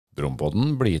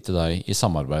Brompodden blir gitt til deg I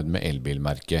samarbeid med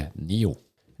elbilmerket NIO.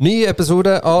 Ny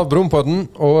episode av Brompodden,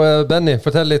 og Benny,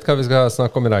 fortell litt hva vi skal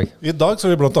snakke om I dag. I dag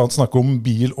skal vi blant annet snakke om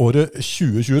bilåret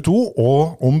 2022,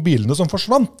 og om bilene som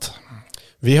forsvant.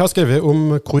 Vi har skrevet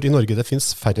om hvor I Norge det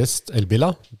finnes færrest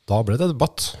elbiler. Da ble det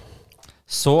debatt.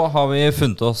 Så har vi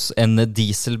funnet oss en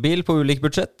dieselbil på ulik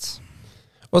budsjett.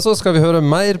 Og så skal vi høre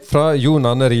mer fra Jon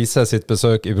Arne Riise sitt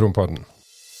besøk I Brompodden.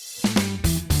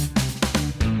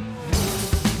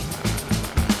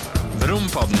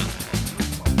 Brompodden.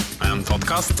 En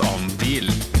podcast om bil.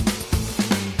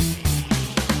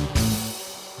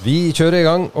 Vi kjører I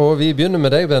gang, og vi begynner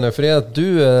med deg, Benny, fordi at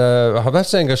du har vært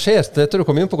så engasjert etter du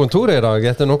kom inn på kontoret I dag,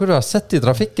 etter noe du har sett I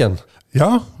trafikken.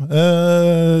 Ja,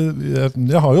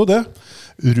 jeg har jo det.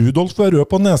 Rudolf rød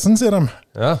på nesen, sier de.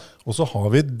 Ja. Og så har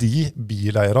vi de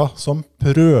bileiere som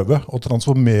prøver å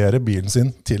transformere bilen sin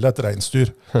til et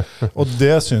reinsdyr. Og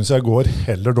det synes jeg går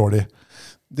heller dårlig.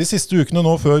 De siste ukene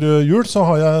nå før jul så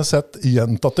har jeg sett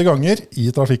gjentatte ganger I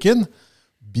trafikken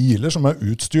biler som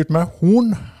utstyrt med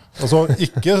horn. Altså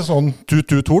ikke sånn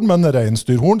tut-tut-horn, men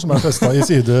reinsdyrhorn som festet I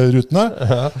siderutene.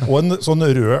 Og en sånn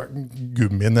rød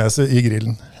gumminese I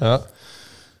grillen. Ja.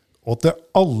 Og til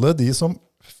alle de som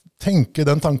tenker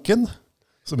den tanken,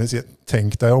 som jeg sier,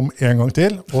 tenk deg om en gang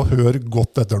til, og hør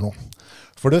godt etter nå.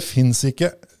 For det finnes ikke,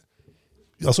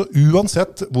 altså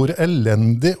uansett hvor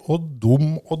elendig og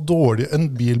dum og dårlig en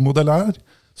bilmodell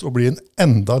så blir den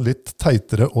enda litt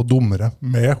teitere og dummere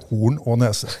med horn og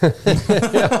nese.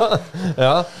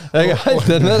 Ja, jeg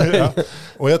helt enig med deg. Ja.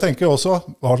 Og jeg tenker også,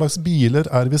 hva slags biler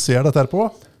vi ser dette her på?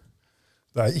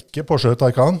 Det ikke Porsche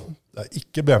Taycan, det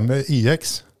ikke BMW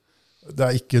iX, det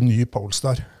ikke ny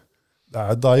Polestar.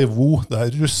 Det Daewoo, det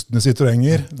rustne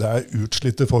Citroenger, det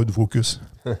utslitte Ford Focus.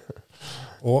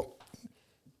 Og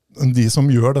de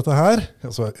som gjør dette her,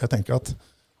 altså jeg tenker at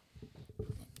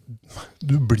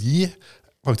du blir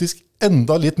faktisk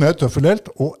enda litt mer tøffelhelt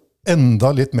og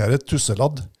enda litt mer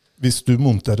tusseladd hvis du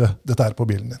monterer dette her på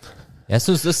bilen din. Jeg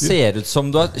synes det ser ut som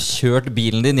du har kjørt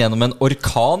bilen din gjennom en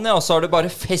orkan, ja, og så har du bare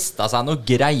festet seg noen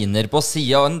greiner på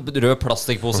siden av en rød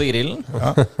plastikkpose I grillen.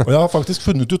 Ja, og jeg har faktisk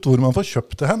funnet ut hvor man får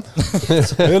kjøpt det hen.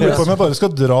 Jeg lurer på om jeg bare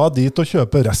skal dra dit og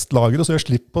kjøpe restlager, så jeg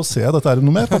slipper å se dette her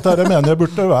noe mer. Dette her jeg mener jeg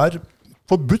burde være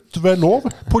forbudt ved lov,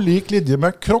 på lik linje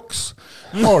med Crocs,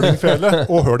 hardingfele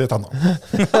og høl I tenna.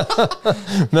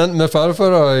 Men med fare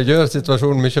for å gjøre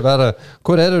situasjonen mye verre,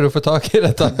 hvor det du får tak I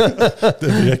dette? Det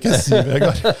vil jeg ikke si,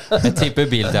 Vegard. Jeg tipper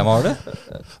Biltema har det.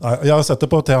 Nei, jeg har sett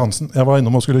det på T. Hansen. Jeg var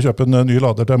innom og skulle kjøpe en ny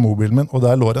lader til mobilen min, og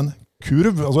der lå en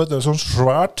kurv, altså et sånn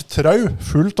svært trau,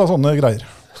 fullt av sånne greier.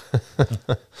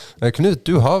 Knut,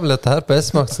 du har vel dette her på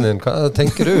S-maksen din, hva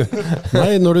tenker du?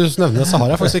 Nei, når du nevner det, så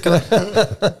har jeg faktisk ikke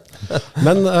det.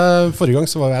 Men forrige gang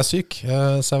så var jeg syk,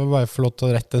 så jeg vil bare få lov til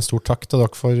å rette en stor takk til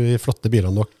dere for de flotte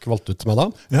bilene dere valgte ut til meg da.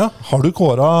 Ja, har du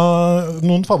kåret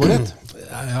noen favoritt?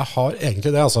 Jeg har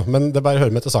egentlig det, altså. Men det bare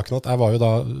hører med til saken at jeg var jo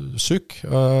da syk,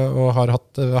 og har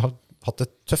hatt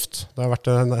det tøft. Det har vært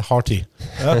en hard tid.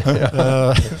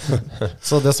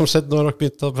 Så det som skjedde når dere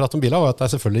begynte å prate om biler, var at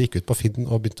jeg selvfølgelig gikk ut på Finn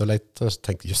og begynte å lete og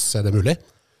tenkte, jøss, det mulig?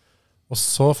 Og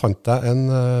så fant jeg en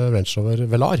Range Rover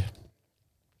Velar.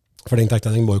 For den tenkte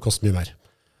jeg, den må jo koste mye mer.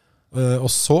 Og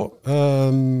så,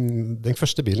 den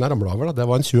første bilen jeg ramlet over, da, det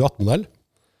var en 2018-modell.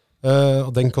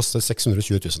 Og den kostet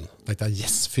 620 000. Tenkte jeg,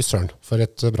 yes, fy søren, for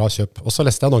et bra kjøp. Og så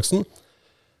leste jeg annonsen,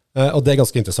 og det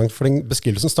ganske interessant, for den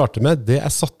beskrivelsen starter med det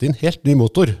satt inn helt ny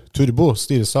motor, turbo,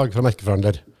 styresag fra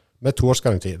merkeforhandler, med 2 års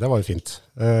garanti. Det var jo fint.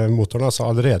 Motoren har altså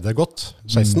allerede gått,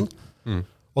 16.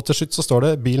 Og til slutt så står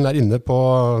det, bilen inne på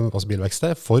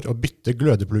bilverksted for å bytte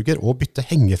glødeplugger og bytte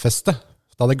hengefeste.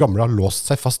 Da det gamle har låst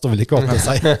seg fast og vil ikke åpne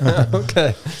seg.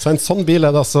 Okay. Så en sånn bil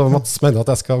det altså Mats mener at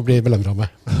jeg skal bli belønnet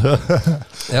med.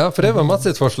 Ja, for det var Mats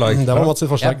sitt forslag. Det var Mats sitt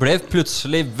forslag. Jeg ble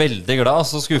plutselig veldig glad,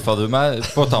 så skuffet du meg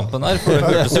på tampen her, for det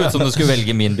hørtes ut som du skulle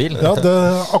velge min bil. Ja, det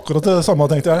akkurat det samme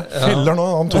tenkte jeg. Filler nå,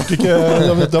 han tok ikke,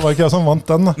 det var ikke jeg som vant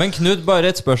den. Men Knut,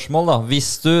 bare et spørsmål da.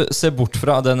 Hvis du ser bort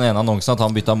fra den ene annonsen at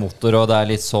han byttet motor, og det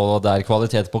litt så, og det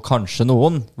kvalitet på kanskje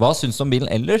noen, hva synes du om bilen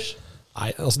ellers?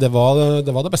 Nei, altså det var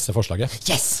det beste forslaget.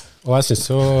 Yes! Og jeg synes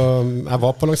jo, jeg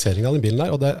var på lanseringen av den bilen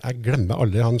der, og jeg glemmer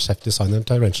aldri han sjefdesigneren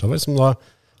til Range Rover, som var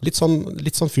litt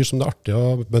sånn fyr som det artig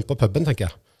å bønne på puben, tenker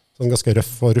jeg. Sånn ganske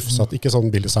røff og rufsatt, ikke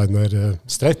sånn bildesigner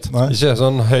straight. Nei. Ikke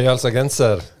sånn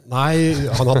høyhalsagenser. Nei,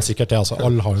 han hadde sikkert det, altså.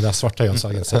 Alle har jo det, svart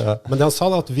høyhalsagenser. Men det han sa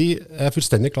da, at vi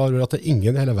fullstendig klar over at det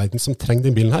ingen i hele verden som trenger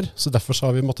den bilen her, så derfor så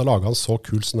har vi måttet lage han så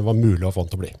kul som det var mulig å få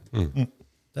han til å bli.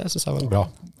 Det synes jeg var bra.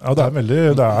 Ja, det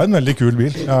er en veldig kul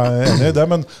bil. Jeg enig i det,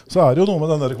 men så det jo noe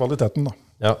med den der kvaliteten da.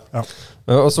 Ja. Ja.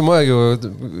 Og så må jeg jo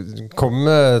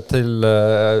komme til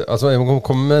altså jeg må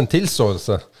komme med en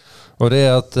tilståelse. Og det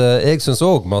er at jeg synes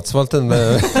også Mats valgte den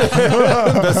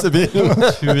beste bilen.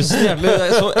 Tusen hjertelig. Det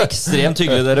er så ekstremt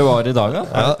hyggelig dere var i dag. Da.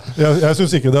 Ja. Jeg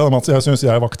synes ikke det, Mats. Jeg synes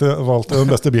jeg valgte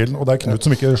den beste bilen, og det er Knut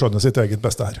som ikke skjønner sitt eget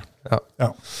beste her.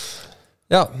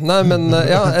 Ja, nei, men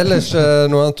ellers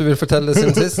noe annet du vil fortelle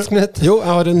siden sist, Knut? Jo,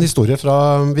 jeg har en historie fra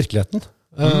virkeligheten.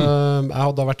 Jeg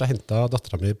hadde vært og hentet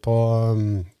datteren min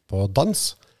på dans,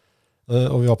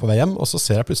 og vi var på vei hjem, og så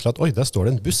ser jeg plutselig at oi, der står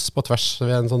det en buss på tvers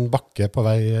ved en sånn bakke på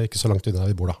vei ikke så langt unna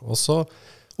vi bor da. Og så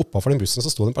oppe for den bussen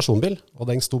så stod det en personbil, og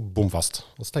den stod bomfast.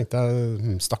 Og så tenkte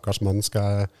jeg, stakkars mann, skal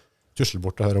jeg tusle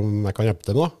bort og høre om jeg kan hjelpe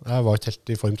dem nå? Jeg var ikke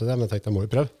helt i form til det, men jeg tenkte jeg må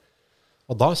jo prøve.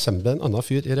 Og da kommer det en annen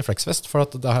fyr i refleksvest, for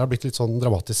at det her har blitt litt sånn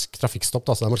dramatisk trafikkstopp,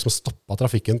 da, så de har liksom stoppet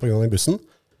trafikken på grunn av den bussen.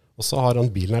 Og så har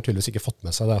bilen her tydeligvis ikke fått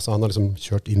med seg det, så han har liksom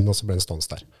kjørt inn, og så ble den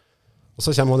stående der. Og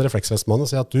så kommer han refleksvestmannen og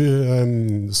sier at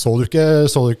du, så du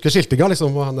ikke skiltinga,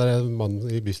 liksom? Og han der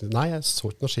mannen i bilen, nei, jeg så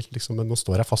ikke noe skilt, liksom, men nå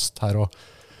står jeg fast her, og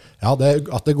ja,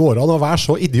 at det går an å være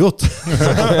så idiot.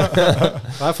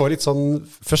 Jeg får litt sånn,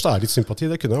 først er det litt sympati,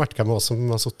 det kunne vært hvem av oss som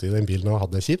har suttet i den bilen og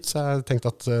hadde det kjipt, så jeg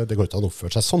tenkte at det går ikke an å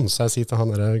oppføre seg sånn, så jeg sier til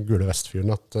han der gule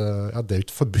vestfyren at ja, det er jo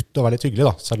ikke forbudt å være litt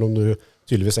hyggelig da, selv om du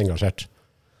tydeligvis er engasjert.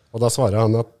 Og da svarer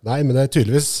han at nei, men det er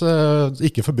tydeligvis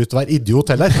ikke forbudt å være idiot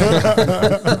heller.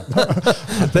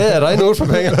 Det er reine ord for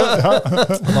penger.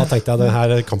 Da tenkte jeg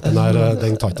denne kampen her,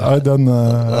 den tar ikke jeg. Nei, den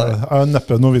er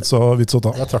neppe noe vits å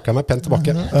ta. Da trakk jeg meg pent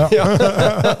tilbake.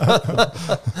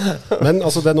 Men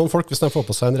altså, det er noen folk, hvis de får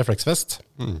på seg en refleksvest,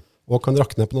 og kan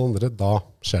rakne på noen andre, da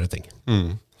skjer det ting.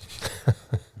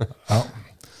 Ja.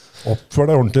 Oppfør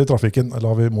deg ordentlig i trafikken,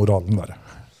 la vi moralen være.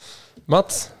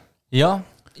 Mats? Ja,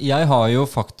 jeg har jo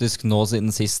faktisk nå siden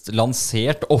sist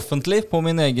lansert offentlig på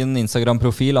min egen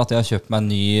Instagram-profil at jeg har kjøpt meg en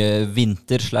ny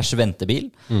vinter/ventebil.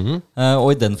 Og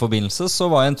i den forbindelse så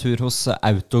var jeg en tur hos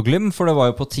Autoglym, for det var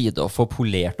jo på tide å få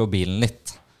polert opp bilen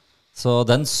litt. Så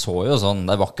den så jo sånn,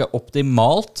 det var ikke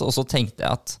optimalt, og så tenkte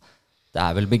jeg at det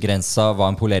er vel begrenset hva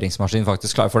en poleringsmaskin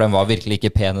faktisk klarer, for den var virkelig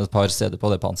ikke pen et par steder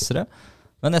på det panseret.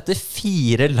 Men etter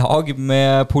 4 lag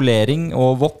med polering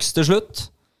og voks til slutt,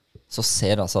 så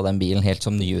ser altså den bilen helt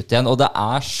som ny ut igjen. Og det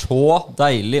er så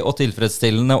deilig og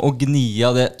tilfredsstillende å gni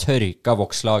av det tørka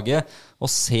vokslaget og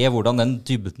se hvordan den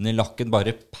dybden i lakken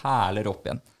bare perler opp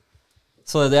igjen.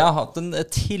 Så det har hatt en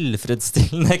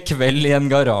tilfredsstillende kveld i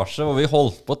en garasje, hvor vi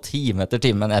holdt på time etter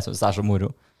time, men jeg synes det er så moro.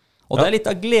 Og det er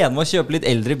litt av gleden med å kjøpe litt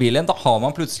eldre bil igjen. Da har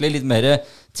man plutselig litt mer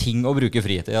ting å bruke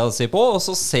fritiden si på, og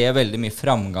så ser jeg veldig mye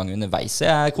framgang underveis.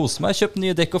 Jeg koser meg, jeg har kjøpt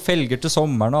nye dekk og felger til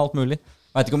sommeren og alt mulig.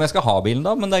 Jeg vet ikke om jeg skal ha bilen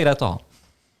da, men det er greit å ha.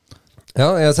 Ja,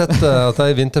 jeg har sett at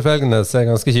de vinterfelgene ser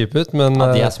ganske kjipe ut, men Ja,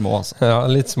 de er små altså. Ja,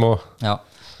 litt små. Ja.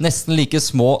 Nesten like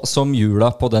små som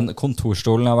hjula på den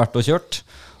kontorstolen jeg har vært og kjørt.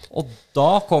 Og da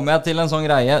kom jeg til en sånn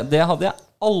greie. Det hadde jeg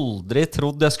aldri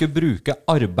trodd jeg skulle bruke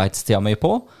arbeidstida mi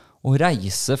på, å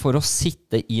reise for å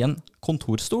sitte i en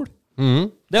kontorstol.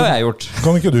 Det har jeg gjort.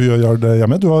 Kan ikke du gjøre det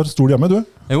hjemme? Du har stol hjemme, du.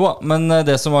 Jo, men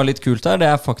det som var litt kult her, det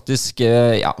er faktisk,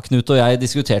 ja, Knut og jeg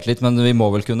diskuterte litt, men vi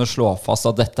må vel kunne slå fast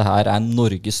at dette her er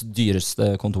Norges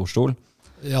dyreste kontorstol.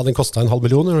 Ja, den kostet 500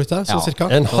 000, gjør det ikke det? Så Ja. cirka.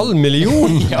 500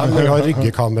 000? Ja, den har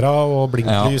ryggekamera og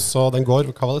blinklys, og den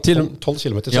går, hva var det, 12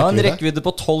 kilometer Ja, en rekkevidde. rekkevidde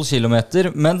på 12 kilometer,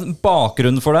 men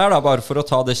bakgrunnen for det her, da, bare for å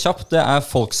ta det kjapt, det er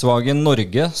Volkswagen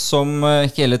Norge, som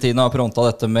hele tiden har pronta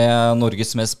dette med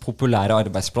Norges mest populære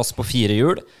arbeidsplass på 4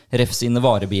 hjul, ref sine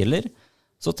varebiler.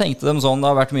 Så tenkte de sånn, det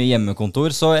har vært mye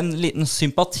hjemmekontor, så en liten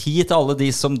sympati til alle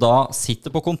de som da sitter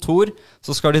på kontor,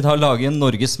 så skal de da lage en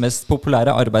Norges mest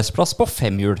populære arbeidsplass på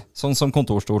 5 hjul, sånn som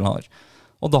kontorstolen har.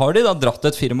 Og da har de da dratt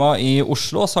et firma i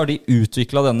Oslo, og så har de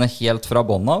utviklet denne helt fra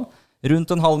bånn av,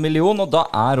 rundt 500 000, og da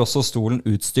er også stolen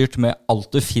utstyrt med alt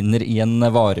du finner i en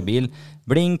varebil.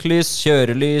 Blinklys,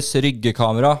 kjørelys,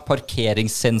 ryggekamera,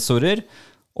 parkeringssensorer,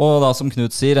 og da som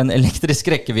Knut sier, en elektrisk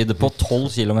rekkevidde på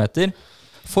 12 kilometer.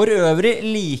 For øvrig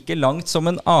like langt som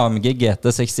en AMG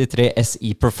GT63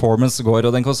 SI Performance går,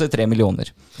 og den koster 3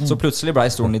 millioner. Så plutselig ble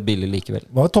stolen litt billig likevel.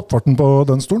 Hva er toppfarten på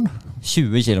den stolen?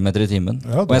 20 kilometer i timen.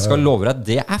 Ja, det Og jeg skal love deg,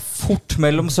 det er fort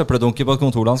mellom søppeldunker på et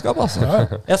kontorlandskap, altså.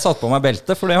 Jeg satt på meg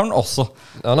belte, for det har den også.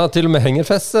 Han har til og med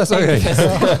hengefeste, så jeg.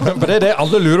 For det er det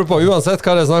alle lurer på, uansett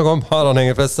hva det er snakk om. Har han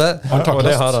hengefeste? Og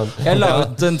det har han. Jeg la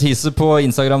ut en teaser på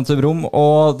Instagram til Brom,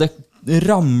 og det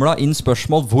ramla inn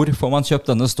spørsmål, hvor får man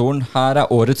kjøpt denne stolen? Her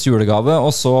er årets julegave,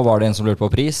 og så var det en som lurte på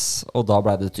pris, og da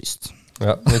ble det tyst.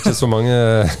 Ja, det er ikke så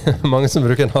mange som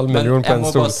bruker 500 000 på jeg en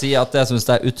må stol. bare si at jeg synes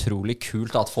det er utrolig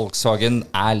kult at Volkswagen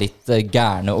er litt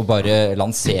gærne og bare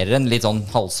lanserer en litt sånn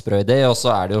halsbrød idé, og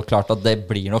så er det jo klart at det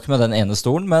blir nok med den ene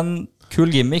stolen, men kul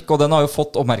gimmick, og den har jo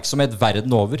fått oppmerksomhet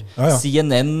verden over. Ja.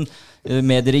 CNN,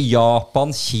 medier i Japan,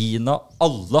 Kina,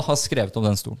 alle har skrevet om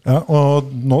den stolen. Ja,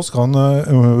 og nå skal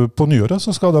den, på nyåret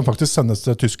så skal den faktisk sendes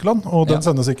til Tyskland, og den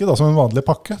sendes ikke da som en vanlig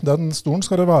pakke. Den stolen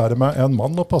skal det være med en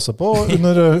mann å passe på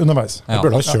underveis. Du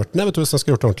burde ha kjørt den, vet du, hvis den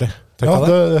skal gjort det ordentlig.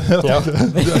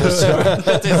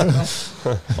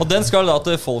 Og den skal da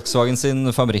til Volkswagen sin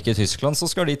fabrikk i Tyskland, så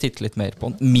skal de titte litt mer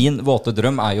på den. Min våte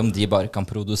drøm jo om de bare kan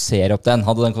produsere opp den.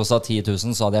 Hadde den kostet 10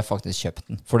 000, så hadde jeg faktisk kjøpt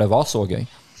den, for det var så gøy.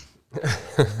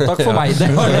 Takk for meg, det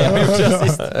var det jeg gjorde siden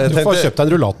sist. Du får kjøpt deg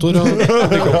en rullator og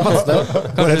bygge opp masse.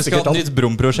 Kanskje vi skal ha et nytt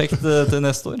Brum-prosjekt til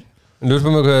neste år? Jeg lurer på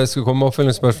om jeg skulle komme med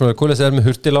oppfølgingsspørsmål. Hvordan det med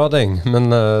hurtiglading? Men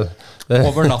det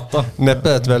Over natta.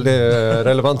 neppe et veldig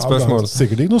relevant spørsmål. Ja,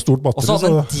 sikkert ikke noe stort Og så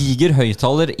hadde batteri. en diger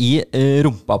høyttaler i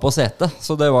rumpa på setet.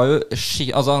 Så det var jo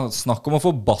snakk om å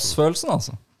få bassfølelsen,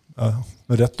 altså. Ja,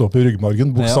 rett opp i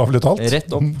ryggmargen, bokstavelig talt.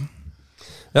 Rett opp.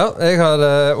 Ja, jeg har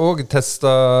også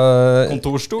testet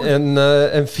Kontorstol.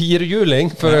 en firehjuling,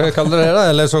 for å kalle det det,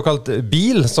 eller såkalt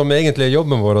bil, som egentlig er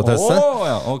jobben vår å teste.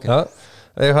 Ja, ok. Ja.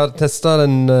 Jeg har testet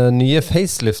den nye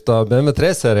facelifta BMW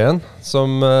 3-serien,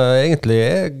 som egentlig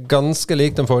er ganske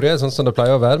lik den forrige, sånn som det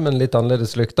pleier å være, men litt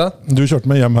annerledes lykta. Du kjørte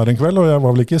meg hjem her en kveld, og jeg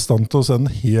var vel ikke i stand til å se den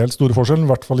helt store forskjellen,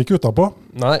 i hvert fall ikke utapå.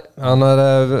 Nei, han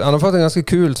har fått en ganske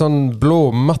kul sånn blå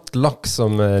matt lakk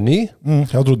som er ny.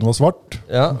 Jeg trodde den var svart.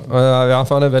 Ja,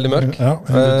 for han er veldig mørk. Ja,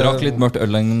 Du drakk litt mørkt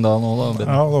øl en dag nå, da.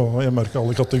 ja, da var jeg mørk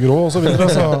alle katter grå, og så videre,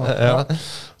 så... Ja.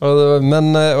 Og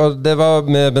det var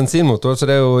med bensinmotor, så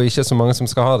det er jo ikke så mange som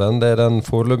skal ha den. Det er den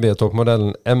foreløpige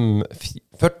toppmodellen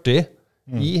M40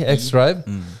 i X-Drive.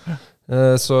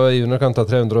 Så i underkant av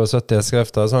 370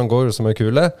 hestekrefter, så han går jo som en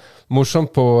kule.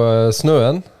 Morsomt på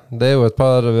snøen. Det er jo et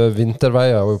par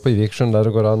vinterveier oppe i Vikersund der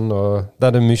det går an, og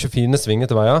der det er mye fine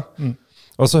svingete veier.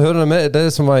 Og så hører du med, det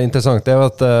som var interessant, det er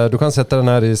at du kan sette den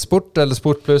her i sport eller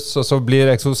sport pluss, og så blir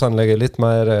eksosanlegget litt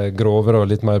mer grovere og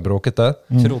litt mer bråkete.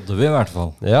 Trodde vi i hvert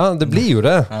fall. Ja, det blir jo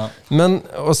det. Ja. Men,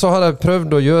 og så har jeg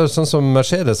prøvd å gjøre sånn som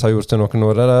Mercedes har gjort til noen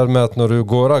år, det der med at når du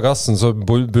går av gassen, så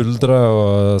buldrer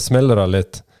og smeller det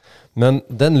litt. Men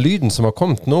den lyden som har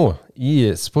kommet nå i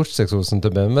sportseksosen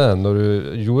til BMW, når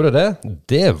du gjorde det,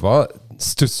 det var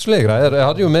stusslige greier. Jeg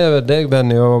hadde jo med deg,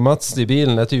 Benny, og Mats i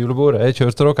bilen etter julebordet. Jeg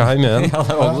kjørte dere hjem igjen. Ja,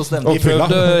 det var god stemning. Og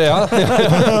prøvde,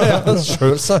 ja,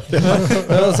 selvsagt.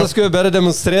 Ja, så skulle jeg bare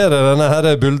demonstrere denne her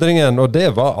buldringen, og det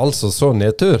var altså så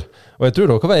nedtur. Og jeg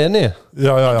tror dere var enige.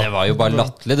 Ja. Det var jo bare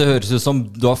latterlig. Det høres ut som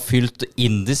du har fylt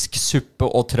indisk suppe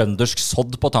og trøndersk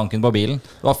sodd på tanken på bilen.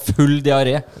 Du har full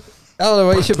diaré. Ja, det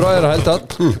var ikke bra i det hele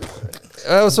tatt.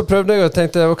 Og så prøvde jeg og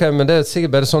tenkte, ok, men det er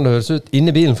sikkert bare sånn det høres ut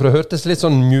inni bilen, for det hørtes litt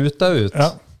sånn muta ut.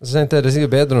 Ja. Så tenkte jeg, det er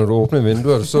sikkert bedre når du åpner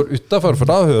vinduet og står utenfor, for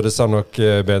da høres det nok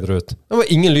bedre ut. Det var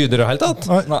ingen lyd i det hele tatt.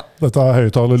 Nei, dette er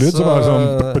høyttalerlyd, som er sånn...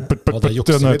 Ja, det er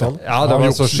jukselyd, Ja, det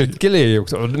var så skikkelig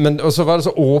juks. Og så var det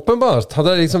så åpenbart.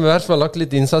 Hadde jeg liksom i hvert fall lagt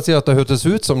litt innsats i at det hørtes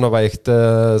ut som det var ekte,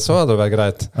 så hadde det vært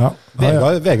greit. Ja.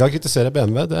 Vegard kritiserer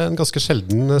BMW. Det er en ganske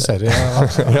sjelden serie.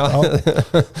 Ja.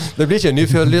 Det blir ikke en ny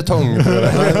føljetong, tror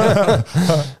jeg.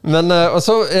 Men, og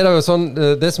så er det jo sånn,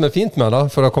 det som er fint med da,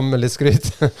 for å komme med litt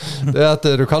skryt, det er at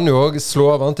du kan jo også slå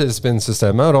av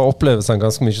antispinn-systemet, og da oppleves den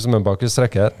ganske mye som en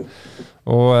bakhjulstrekker.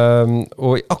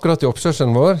 Og akkurat i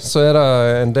oppkjørselen vår så er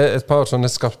det et par sånne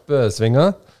skarpe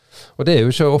svinger, og det er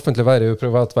jo ikke offentlig vei, det er jo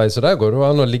privat vei, så der går det jo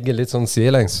an å ligge litt sånn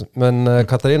sidelengs. Men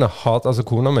Katarina altså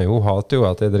kona mi, hun hater jo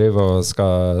at jeg driver og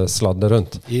skal sladde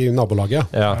rundt. I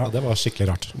nabolaget, Ja. ja. Det var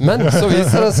skikkelig rart. Men så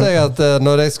viser det seg at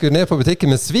når jeg skulle ned på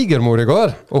butikken med svigermor i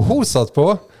går, og hun satt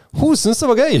på, hun syntes det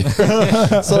var gøy.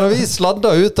 Så når vi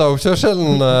sladda ut av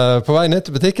oppkjørselen på vei ned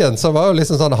til butikken, så var jo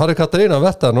liksom sånn, hadde Katarina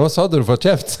vært der nå, så hadde du fått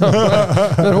kjeft.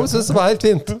 Men hun syntes det var helt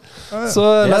fint. Så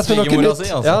lærte vi noe svigermora nytt. si,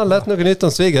 altså. Ja, lærte noe nytt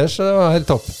om svigers, så det var helt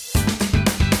topp.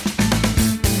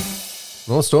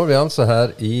 Nå står vi altså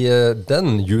her i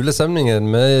den julestemningen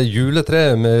med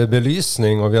juletre, med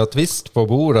belysning, og vi har twist på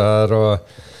bordet her,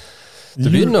 og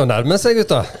det begynner å nærme seg,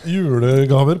 gutta.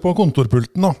 Julegaver på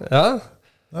kontorpulten nå. Ja,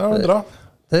 Det er bra.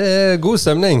 det er god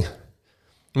stemning.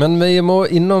 Men vi må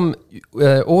innom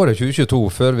året 2022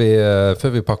 før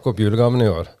vi pakker opp julegavene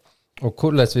i år. Og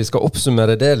hvordan vi skal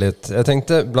oppsummere det litt. Jeg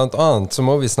tenkte blant annet så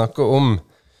må vi snakke om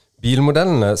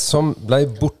bilmodellene som ble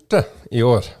borte i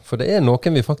år. For det er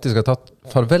noen vi faktisk har tatt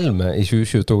farvel med i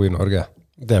 2022 i Norge.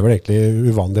 Det er vel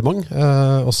egentlig uvanlig mange.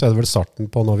 Og så er det vel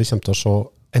starten på når vi kommer til å se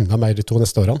enda mer de 2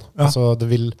 neste årene. Ja. Altså det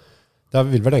vil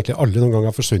vel egentlig aldri noen gang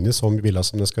ha forsvunnet så mye biler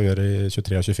som det skal gjøre i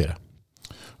 23 og 24.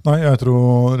 Nei, jeg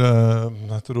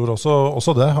tror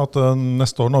også det, at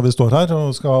neste år når vi står her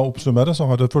og skal oppsummere, så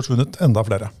har det forsvunnet enda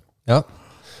flere. Ja.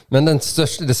 Men det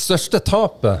største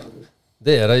tapet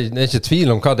Det er ikke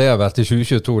tvil om hva det har vært i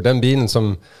 2022. Den bilen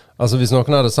som, altså hvis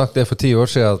noen hadde sagt det for 10 år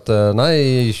siden, at nei,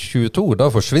 i 2022, da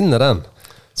forsvinner den,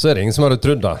 så er det ingen som hadde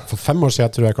trodd det. For 5 år siden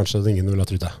tror jeg kanskje ingen ville ha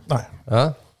trodd det. Nei. Ja.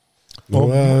 Nå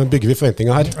bygger vi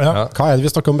forventninger her. Ja. Hva er det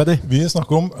vi snakker om, Benny? Vi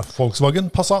snakker om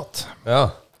Volkswagen Passat. Ja.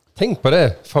 Tenk på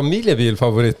det,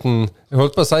 familiebilfavoritten, jeg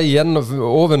holdt på å si igjen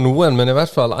over noen, men i hvert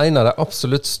fall en av de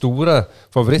absolutt store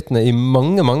favorittene i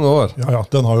mange, mange år. Ja,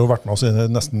 den har jo vært med oss i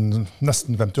nesten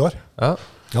 50 år. Ja.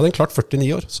 Ja, den klart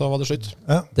 49 år, så var det slutt.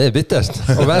 Ja. Det er bittert,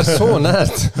 å være så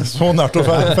nært. Så nært å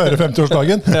feire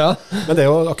 50-årsdagen. Ja. Men det er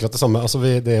jo akkurat det samme. Altså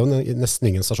det er jo nesten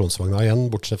ingen stasjonsvogner igjen,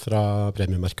 bortsett fra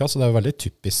premiummerker, så det er jo veldig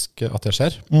typisk at det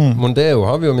skjer. Mondeo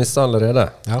har vi jo mistet allerede.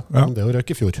 Ja, men det er jo røk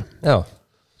i fjor. Ja.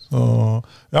 Så,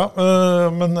 ja,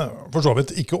 men for så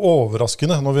vidt ikke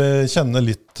overraskende når vi kjenner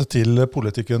litt til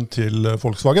politikken til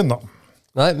Volkswagen da.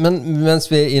 Nei, men mens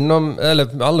vi er innom,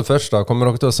 eller aller først da, kommer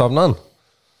dere til å savne den?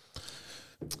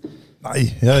 Nei,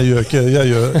 jeg gjør ikke det.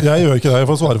 Jeg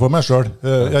får svare for meg selv.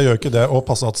 Jeg gjør ikke det, og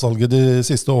Passat-salget de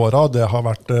siste årene, det har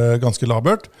vært ganske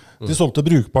labert. De solgte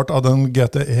brukbart av den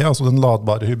GTE, altså den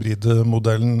ladbare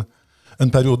hybridmodellen, en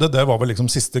periode. Det var vel liksom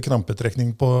siste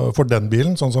krampetrekning for den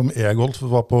bilen, sånn som e-Golf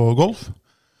var på Golf.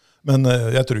 Men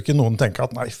jeg tror ikke noen tenker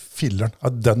at nei, filleren, er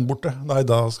den borte? Nei,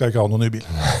 da skal jeg ikke ha noen ny bil.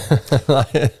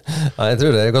 Nei, jeg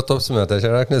tror det er godt oppsummert,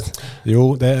 ikke det, Knut?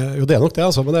 Jo, det er nok det,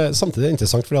 altså, men det er samtidig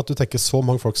interessant fordi at du tenker så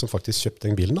mange folk som faktisk kjøpte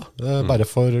den bilen da. Bare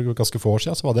for ganske få år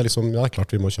siden så var det liksom, ja,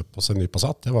 klart vi må kjøpe oss en ny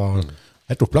Passat. Det var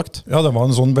helt opplagt. Ja, det var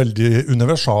en sånn veldig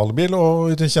universalbil, og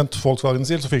i den kjent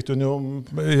Volkswagen-stil så fikk du den jo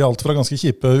i alt fra ganske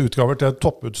kjipe utgaver til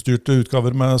topputstyrte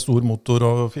utgaver med stor motor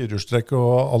og firehjulstrekk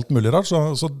og alt mulig rart,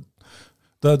 så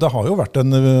det har jo vært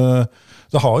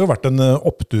en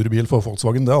oppturbil for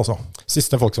Volkswagen, det altså.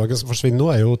 Siste Volkswagen som forsvinner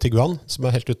nå er jo Tiguan, som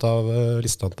er helt ut av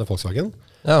listene til Volkswagen.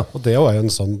 Ja. Og det er jo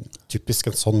en sånn, typisk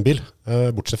en sånn bil.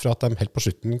 Bortsett fra at de helt på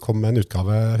slutten kom med en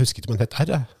utgave, jeg husker ikke om den het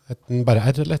R, bare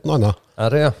R eller noe annet.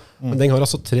 R, ja. Men den har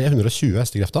altså 320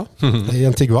 hestekrefter i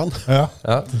en Tiguan. Ja,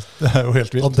 det er jo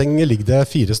helt vilt. Og den ligger det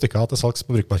 4 stykker til salgs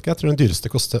på brukmarkedet. Jeg tror den dyreste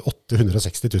koster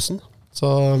 860 000. Så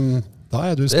da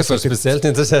er du det er for spesielt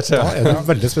interessert, ja. Da er du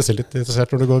veldig spesielt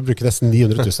interessert når du går og bruker nesten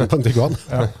 900 000 på en Tiguan.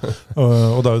 Ja.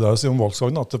 Og det er jo det å si om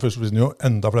Volkswagen, at det forsvinner jo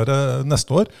enda flere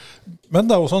neste år. Men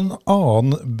det er også en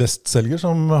annen bestselger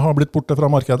som har blitt borte fra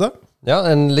markedet. Ja,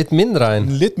 en litt mindre en.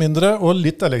 Litt mindre og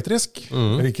litt elektrisk.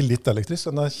 Eller ikke litt elektrisk,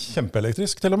 den er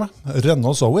kjempeelektrisk til og med.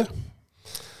 Renault Zoe.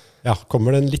 Ja, kommer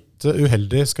det en litt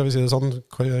uheldig, skal vi si det sånn,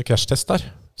 krasjtest der?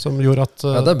 Som gjorde at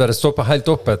ja, det bare stoppet helt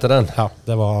opp etter den. Ja,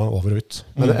 det var over og ut.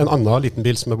 Men en annen liten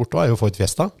bil som er borte er jo Ford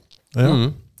Fiesta. Ja.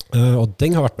 Og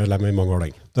den har vært medlem i mange år.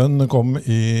 Den kom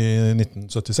i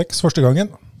 1976 første gangen.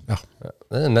 Ja.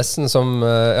 Det er nesten som,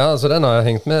 ja, altså den har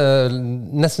hengt med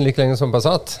nesten like lenge som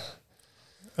Passat.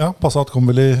 Ja, Passat kom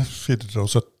vel i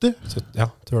 74. Ja,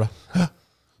 tror det.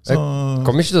 Jeg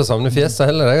kommer ikke til å savne Fiesta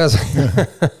heller, jeg, altså.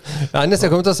 Det eneste jeg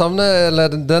kommer til å savne,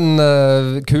 eller den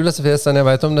kuleste Fiestaen jeg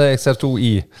vet om, det er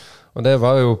XR2i. Og det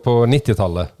var jo på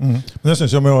 90-tallet. Men jeg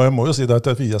synes jo, jeg må jo si det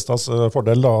til Fiestas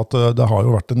fordel, da, at det har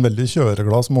jo vært en veldig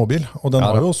kjøreglad småbil. Og den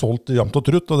har jo solgt jevnt og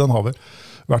trutt, og den har vel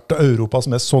vært Europas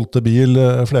mest solgte bil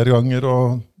flere ganger.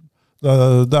 Og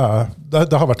det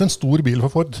har vært en stor bil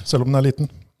for Ford, selv om den er liten.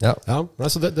 Ja,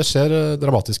 så det skjer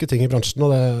dramatiske ting i bransjen,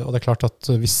 og det er klart at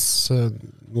hvis,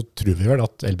 nå tror vi vel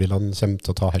at elbilene kommer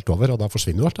til å ta helt over, og da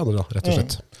forsvinner jo alt andre da, rett og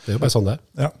slett. Det er jo bare sånn det er.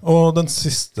 Ja, og den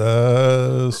siste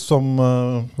som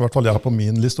i hvert fall jeg har på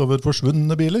min liste over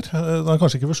forsvunne biler, den har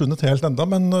kanskje ikke forsvunnet helt enda,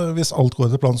 men hvis alt går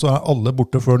etter planen så er alle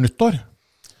borte før nyttår.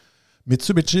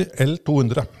 Mitsubishi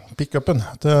L200, pick-upen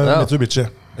til Mitsubishi.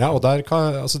 Ja, og der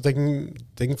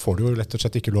den får du jo lett og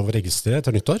slett ikke lov å registrere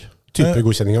til nyttår.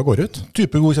 Typegodkjenninga går ut.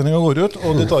 Typegodkjenninga går ut,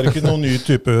 og de tar ikke noen ny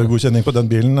typegodkjenning på den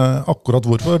bilen. Akkurat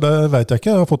hvorfor, det vet jeg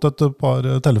ikke. Jeg har fått et par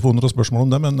telefoner og spørsmål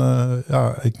om det, men jeg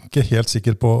er ikke helt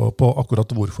sikker på akkurat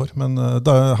hvorfor. Men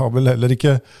det har vel heller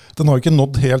ikke, den har ikke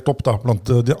nådd helt opp da, blant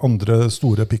de andre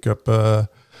store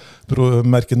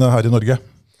pick-up-merkene her i Norge.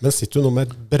 Men sitter du nå med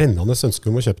et brennende ønske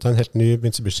om å kjøpe deg en helt ny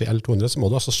Mitsubishi L200, så må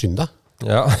du altså skynde deg.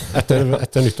 Ja.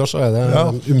 Etter nyttår så er det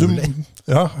umulig.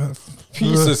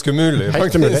 Fysisk umulig,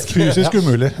 faktisk. Fysisk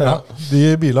umulig, ja.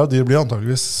 De bilene de blir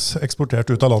antageligvis eksportert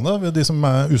ut av landet, de som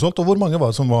er usolgt. Og hvor mange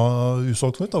var det som var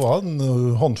usolgt? Det var en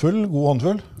god håndfull.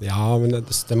 Ja, men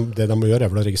det de må gjøre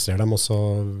er vel å registrere dem, og så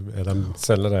er de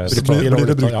selger det. Blir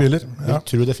det bruktbiler? Ja. Jeg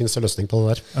tror det finnes en løsning på det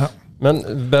der. Ja. Men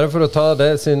bare for å ta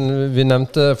det, siden vi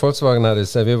nevnte Volkswagen her,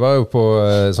 vi var jo på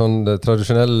sånn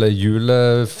tradisjonell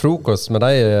julefrokost med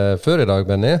deg før i dag,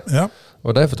 Benny. Ja.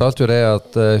 Og de fortalte jo det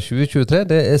at 2023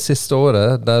 det siste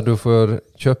året der du får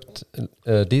kjøpt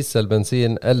diesel,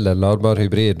 bensin eller ladbar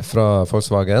hybrid fra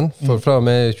Volkswagen. For fra og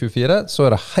med 24 så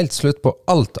det helt slutt på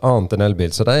alt annet enn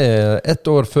elbil. Så det ett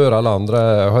år før alle andre,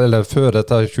 eller før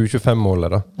dette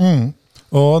 2025-målet da.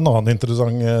 Og en annen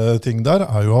interessant ting der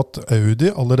jo at Audi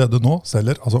allerede nå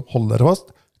selger, altså hold dere fast,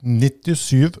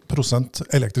 97%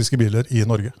 elektriske biler i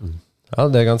Norge. Ja,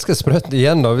 det ganske sprøtt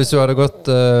igjen da. Hvis du hadde gått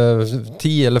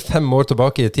 10 eller 5 år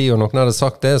tilbake i tid, og noen hadde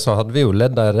sagt det, så hadde vi jo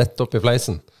ledd deg rett opp i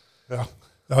fleisen. Ja,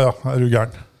 du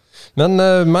gæren. Men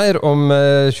mer om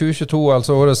 2022,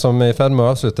 altså året som i ferd med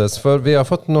å avsluttes. For vi har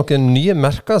fått noen nye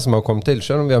merker som har kommet til.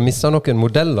 Selv om vi har mistet noen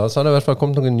modeller, så har det i hvert fall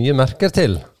kommet noen nye merker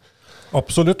til.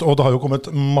 Absolutt, og det har jo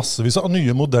kommet massevis av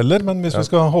nye modeller, men hvis vi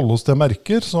skal holde oss til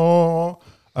merker, så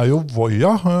jo Voya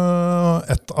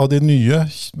et av de nye,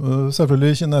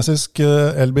 selvfølgelig kinesisk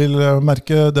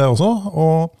elbilmerke det også,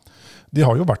 og de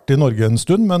har jo vært i Norge en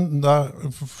stund, men det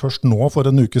først nå for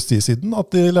en ukes tid siden at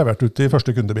de leverte ut de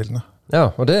første kundebilene. Ja,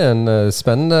 og det en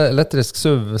spennende elektrisk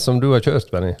SUV som du har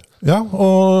kjørt, Benny. Ja,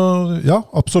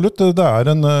 absolutt. Det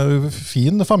en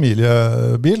fin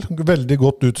familiebil, veldig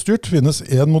godt utstyrt. Finnes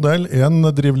en modell,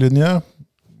 en drivlinje,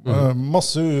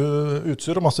 masse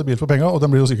utstyr og masse bil for penger, og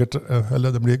den blir jo sikkert,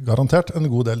 eller den blir garantert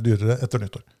en god del dyrere etter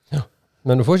nyttår. Ja.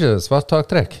 Men du får ikke svart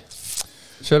taktrekk,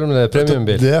 selv om det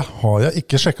premiumbil. Det har jeg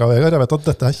ikke sjekket, Vegard. Jeg vet at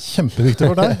dette kjempeviktig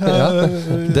for deg. Ja,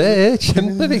 det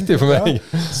kjempeviktig for meg.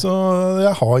 Ja, så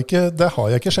det har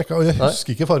jeg ikke sjekket, og jeg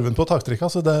husker ikke farven på taktrekka.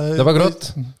 Så det var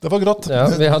grått. Det var grått. Ja,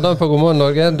 vi hadde den på God Morgen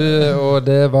Norge, og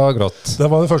det var grått. Det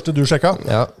var det første du sjekket.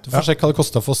 Ja. Du får sjekke hva det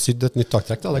koster å få sydd et nytt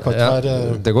taktrekk. Da. Det kan ikke være,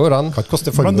 det går an. Kan ikke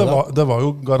koste formene. Men det var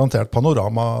jo garantert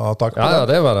panoramatak på det. Ja,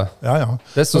 det var det. Ja.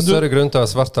 Det så større grunn til å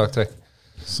ha svart taktrekk.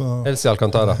 Helst i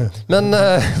Alcantara. Men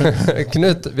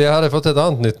Knut, vi har fått et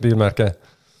annet nytt bilmerke.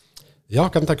 Ja,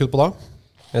 hva tenker du på da?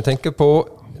 Jeg tenker på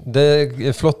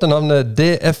det flotte navnet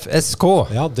DFSK.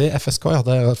 Ja, DFSK, ja.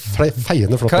 Det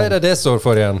feiende flott. Hva det står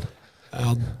for igjen?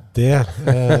 Ja, det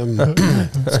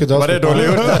var det dårlig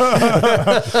gjort?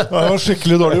 Det var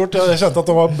skikkelig dårlig gjort. Jeg kjente at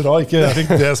det var bra ikke jeg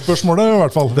fikk det spørsmålet i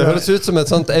hvert fall. Det høres ut som et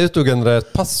sånt autogenerert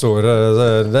passord,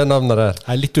 det navnet der.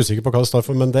 Jeg litt usikker på hva det står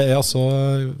for, men det altså,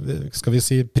 skal vi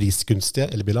si, prisgunstige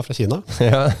elbiler fra Kina.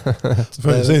 Ja. Det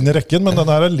føler seg inn i rekken, men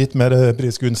den litt mer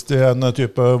prisgunstig enn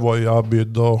type Voya,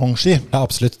 Byd og Hongxi. Ja,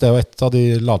 absolutt. Det jo et av de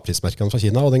lavprismerkene fra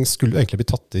Kina, og den skulle egentlig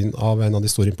bli tatt inn av en av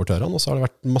de store importørene, og så har det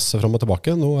vært masse frem og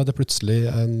tilbake. Nå det plutselig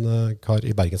en kar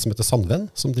i Bergen som heter Sandven,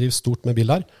 som driver stort med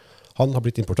biler. Han har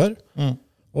blitt importør,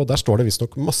 og der står det visst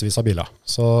nok massevis av biler.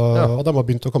 Så, og de har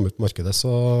begynt å komme ut på markedet,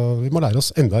 så vi må lære oss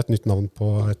enda et nytt navn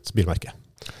på et bilmerke.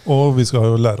 Og vi skal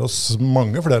jo lære oss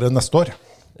mange flere neste år.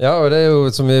 Ja, og det jo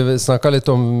som vi snakket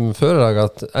litt om før i dag,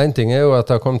 at en ting jo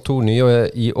at det kom 2 nye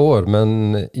i år,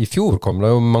 men i fjor kom det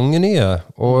jo mange nye.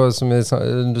 Og som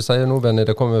du sier nå, Benny,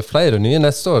 det kommer flere nye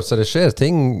neste år, så det skjer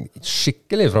ting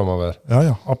skikkelig fremover.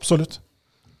 Ja, absolutt.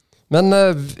 Men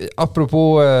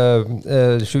apropos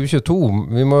 2022,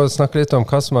 vi må snakke litt om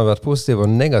hva som har vært positive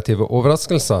og negative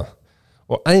overraskelser.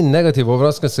 Og en negativ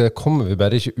overraskelse kommer vi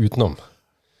bare ikke utenom.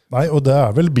 Nei, og det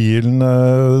vel bilen,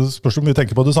 spørs om vi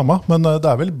tenker på det samme, men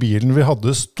det vel bilen vi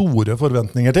hadde store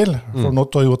forventninger til. For når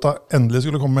Toyota endelig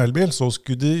skulle komme med elbil, så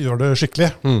skulle de gjøre det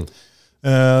skikkelig.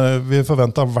 Vi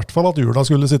forventet i hvert fall at hjula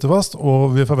skulle sitte fast,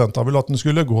 og vi forventet vel at den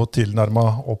skulle gå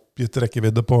tilnærmet oppgitt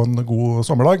rekkevidde på en god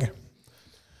sommerdag.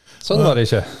 Sånn var det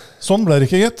ikke. Sånn ble det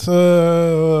ikke, gitt.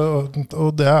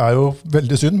 Og det jo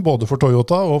veldig synd, både for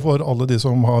Toyota og for alle de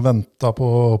som har ventet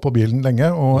på bilen lenge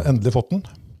og endelig fått den.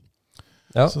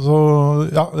 Ja. Så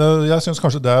jeg synes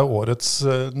kanskje det årets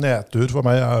nedtur for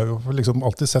meg. Jeg har jo liksom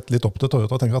alltid sett litt opp til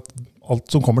Toyota og tenker at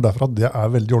alt som kommer derfra, det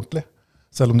veldig ordentlig.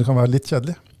 Selv om det kan være litt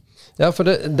kjedelig. Ja, for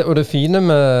det fine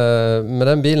med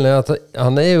den bilen at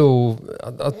han jo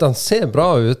at han ser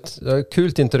bra ut. Det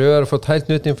kult interiør, fått helt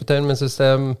nytt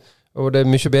infotainmentsystem, og det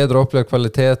mye bedre opplevd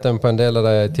kvalitet enn på en del av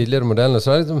de tidligere modellene.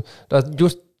 Så det har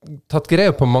tatt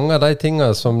grep på mange av de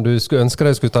tingene som du skulle ønske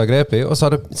de skulle ta grep i, og så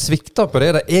har det sviktet på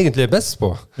det de egentlig best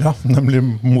på. Ja, nemlig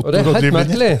motor og drivlinje. Og det helt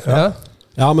merkelig. Ja.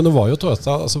 Ja, men det var jo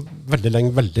Toyota veldig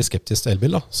lenge veldig skeptisk til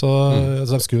elbil. Da. Så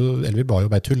elbil var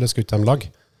jo bare tull, det skulle ikke de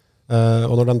lage.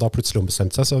 Og når de da plutselig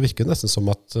ombestemte seg, så virker det nesten som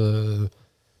at det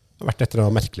har vært et eller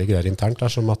annet merkelige greier internt,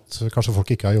 der, som at kanskje folk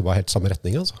ikke har jobbet helt samme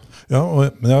retning. Altså. Ja,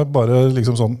 men jeg bare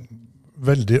liksom sånn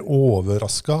veldig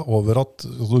overrasket over at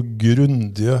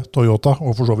grundige Toyota,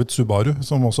 og for så vidt Subaru,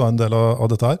 som også en del av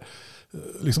dette her,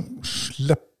 liksom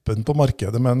sleppen på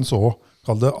markedet med en så,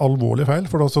 kall det alvorlig feil.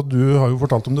 For altså, du har jo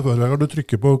fortalt om det før, Vegard, du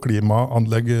trykker på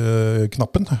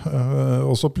klimaanlegg-knappen,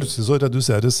 og så plutselig så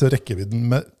reduseres rekkevidden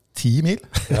med 10 mil.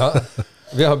 Ja.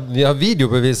 Vi har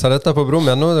videobevis av dette på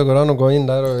Brommen nå. Det går an å gå inn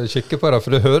der og kikke på det,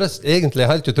 for det høres egentlig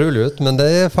helt utrolig ut, men det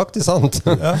er faktisk sant.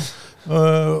 Ja.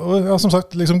 Og ja, som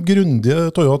sagt, liksom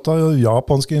grundige Toyota,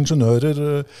 japanske ingeniører,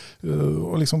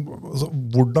 og liksom, altså,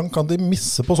 hvordan kan de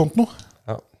misse på sånt noe?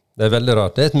 Ja, det er veldig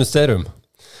rart. Det er et mysterium.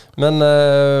 Men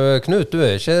Knut, du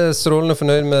er ikke strålende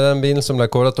fornøyd med den bilen som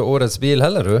ble kåret til årets bil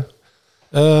heller, du?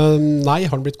 Nei,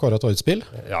 har den blitt kåret til årets bil?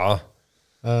 Ja.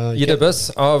 I det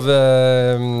bøss av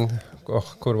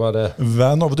hvor var det?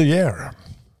 Van of the Year.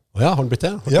 Ja, har den blitt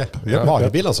det? Okay. Yep.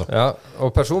 Varebil, altså. Ja,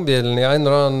 og personbilen i en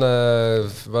eller annen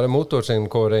var det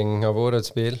motorsinkåring av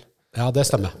årets bil? Ja, det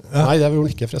stemmer. Ja. Nei, det var jo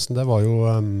ikke forresten. Det var jo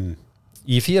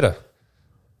I4.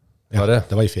 Ja,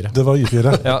 det var I4. Det var I4.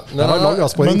 Ja,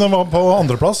 men den var på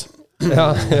andreplass.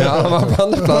 Ja, han var på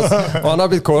andreplass. Og han har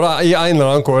blitt kåret i en eller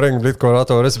annen kåring blitt kåret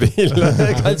til årets bil. Det er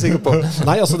jeg helt sikker på.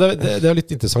 Nei, altså det er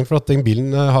litt interessant, for at den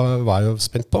bilen var jeg jo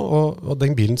spent på, og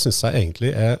den bilen synes jeg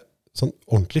egentlig er sånn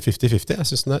ordentlig 50-50. Jeg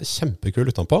synes den er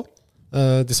kjempekul utenpå.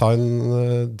 Design,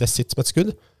 det sitter som et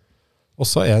skudd. Og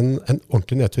så er den en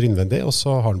ordentlig nedtur innvendig, og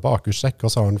så har den på akurstrekk,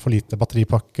 og så har den for lite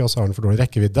batteripakke, og så har den for dårlig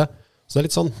rekkevidde. Så det er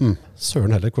litt sånn,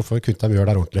 søren heller, hvorfor kunne de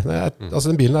gjøre det ordentlig? Altså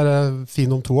den bilen er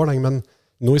fin om 2 år, men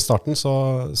nå i starten så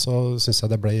synes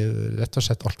jeg det ble rett og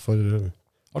slett alt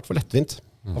for lettvint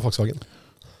av Volkswagen.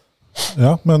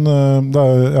 Ja, men det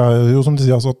er jo som de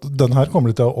sier, altså, at den her kommer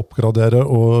de til å oppgradere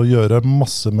og gjøre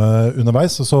masse med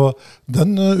underveis. Så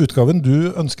den utgaven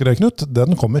du ønsker deg, Knut,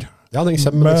 den kommer. Ja, den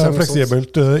kommer med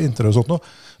fleksibelt interiør og sånt noe.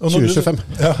 2025.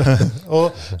 Ja,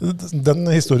 og den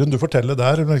historien du forteller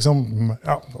der, liksom,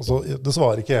 ja, altså, det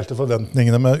svarer ikke helt til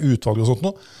forventningene med utvalg og sånt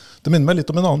noe. Det minner meg litt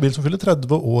om en annen bil som fyller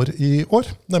 30 år i år,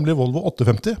 nemlig Volvo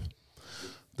 850.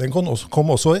 Den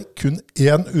kom også i kun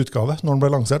 1 utgave når den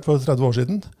ble lansert for 30 år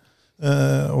siden.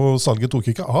 Og salget tok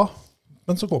ikke av.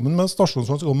 Men så kom den med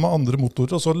stasjonsvogn, så kom den med andre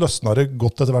motorer, og så løsnet det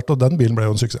godt etter hvert, og den bilen ble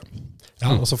jo en suksess.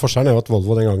 Ja, altså forskjellen er jo at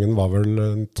Volvo den gangen var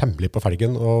vel temmelig på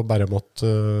felgen, og bare måtte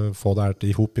få det her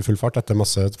i hop i full fart etter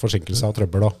masse forsinkelser og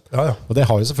trøbbel. Og det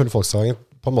har jo selvfølgelig Volkswagen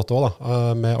på en måte også,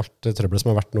 med alt det trøbbelet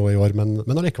som har vært nå i år,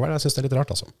 men allikevel, jeg synes det er litt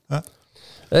rart, altså. Ja.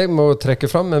 Jeg må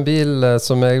trekke fram en bil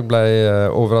som jeg ble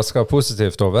overrasket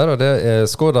positivt over, og det er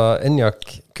Skoda Enyaq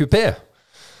Coupé.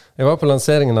 Jeg var på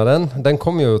lanseringen av den. Den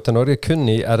kom jo til Norge kun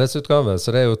i RS-utgave,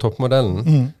 så det er jo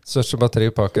toppmodellen. Største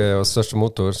batteripakke og største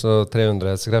motor, så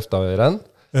 300 hestekrefter i den.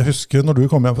 Jeg husker når du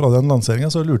kom hjem fra den lanseringen,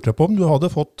 så lurte jeg på om du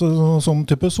hadde fått sånn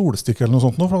type solstikk eller noe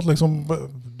sånt nå, for at liksom,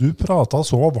 du pratet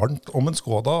så varmt om en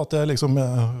Skoda at jeg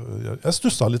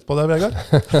stusset litt på det, Vegard.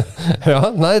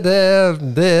 Ja, nei, det er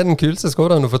den kuleste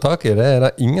Skodaen du får tak i. Det er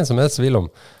det ingen som helst tvil om.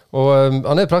 Og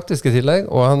han er praktisk i tillegg,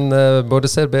 og han både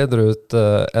ser bedre ut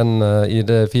enn i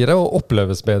det 4, og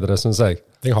oppleves bedre, synes jeg.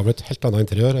 Den har vel et helt annet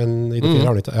interiør enn i det 4,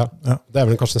 har den ikke? Ja. Det er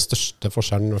vel kanskje den største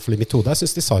forskjellen, i hvert fall i mitt hode. Jeg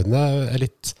synes designet er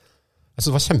litt... Jeg synes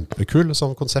det var kjempekul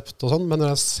som konsept og sånn, men når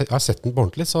jeg har sett den på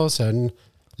ordentlig, så ser den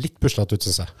litt puslet ut,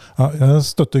 synes jeg. Ja, jeg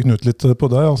støtter Knut litt på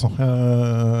det, altså.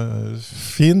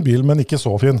 Fin bil, men ikke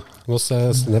så fin. Nå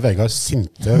ser Vegard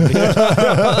sinte. Det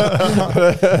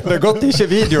er godt ikke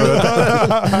video, dette.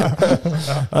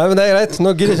 Nei, men det er greit. Nå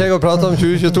gidder ikke jeg å prate om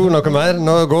 2022 noe mer.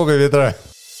 Nå går vi videre.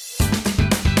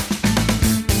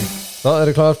 Da er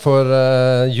det klart for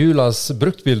julas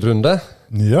bruktbilrunde.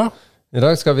 Ja. I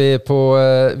dag skal vi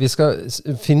skal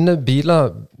finne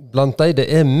biler blant de det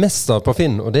er mest av på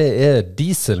Finn, og det er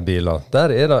dieselbiler.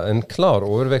 Der er det en klar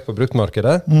overvekt på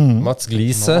bruktmarkedet. Mats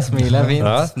Glise. Nå smiler jeg fint.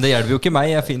 Ja. Det hjelper jo ikke meg,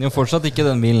 jeg finner jo fortsatt ikke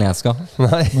den bilen jeg skal.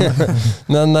 Nei,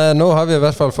 men nå har vi i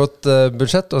hvert fall fått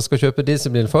budsjett og skal kjøpe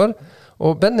dieselbil for.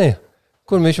 Og Benny,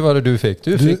 hvor mye var det du fikk?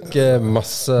 Du fikk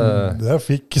masse... Jeg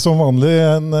fikk som vanlig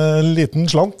en liten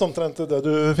slant, omtrent det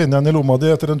du finner igjen i lomma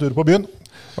di etter en tur på byen.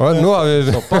 Og nå har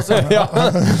vi... Såpass, ja.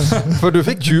 For du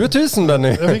fikk 20 000,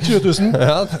 Benny. Jeg fikk 20 000.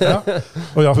 Ja.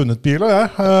 Og jeg har funnet bil, og jeg.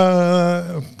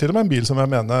 Til og med en bil som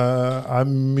jeg mener er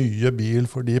mye bil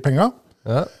for de penga.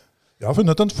 Ja. Jeg har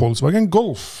funnet en Volkswagen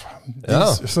Golf.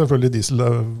 Selvfølgelig diesel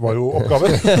var jo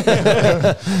oppgaven.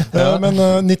 Men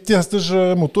 90 hesters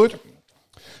motor.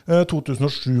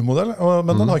 2007-modell,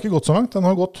 men den har ikke gått så langt. Den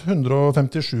har gått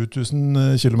 157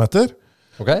 000 kilometer.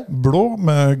 Okay. Blå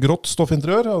med grått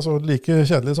stoffinteriør, altså like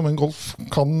kjedelig som en Golf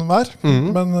kan være.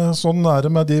 Men sånn er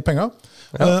det med de penga.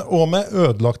 og med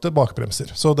ødelagte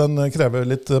bakbremser. Så den krever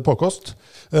litt påkost.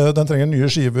 Den trenger nye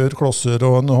skiver, klosser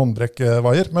og en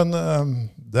håndbrekkvaier, men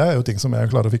det er jo ting som jeg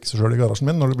klarer å fikse selv i garasjen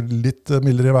min når det blir litt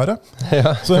mildere i været.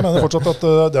 Ja. Så jeg mener fortsatt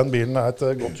at den bilen er et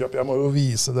godt kjøp. Jeg må jo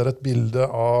vise dere et bilde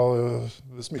av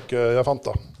smykket jeg fant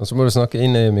da. Og så må du snakke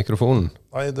inn i mikrofonen.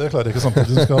 Nei, det klarer jeg ikke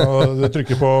samtidig. Du skal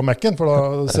trykke på Mac-en, for da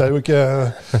ser jeg jo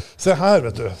ikke... Se her,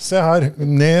 vet du. Se her.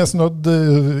 Nedsnødd,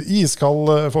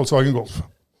 iskald Volkswagen Golf.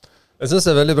 Jeg synes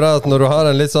det er veldig bra at når du har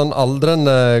en litt sånn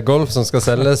aldrende Golf som skal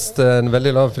selges til en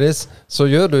veldig lav pris, så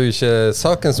gjør du ikke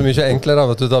saken så mye enklere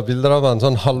av at du tar bilder av en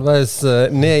sånn halvveis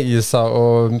nedisa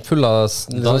og full av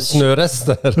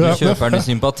snørester. Du kjøper den i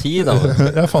sympati, da.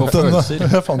 Jeg fant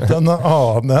en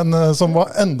annen som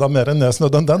var enda mer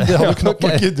nedsnødd enn den. De hadde knapt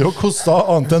nok giddet å koste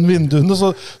annet enn vinduene, så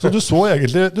du så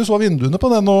egentlig du så vinduene på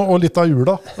den og litt av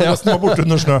hjula. Resten var borte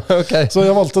under snø. Okay. Så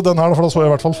jeg valgte den her, for da så jeg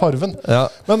i hvert fall farven. Ja.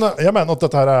 Men jeg mener at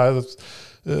dette her er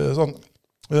sånn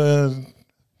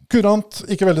kurant,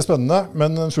 ikke veldig spennende,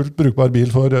 men en fullt brukbar bil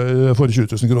for 20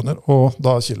 000 kroner, og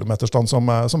da kilometerstand som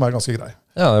er ganske grei.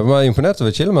 Ja, jeg var imponert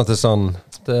over kilometerstand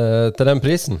til den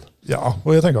prisen. Ja,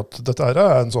 og jeg tenker at dette er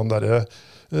en sånn der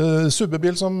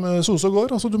subbebil som soser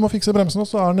går, altså du må fikse bremsen, og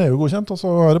så er den EU-godkjent, og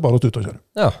så er det bare å tute og kjøre.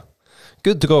 Ja,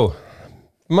 good to go.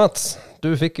 Mats,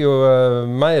 du fikk jo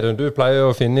mer enn du pleier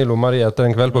å finne i lomma di etter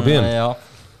en kveld på byen. Ja.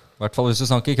 I hvert fall hvis du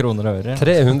snakker kroner og øre.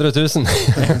 300 000.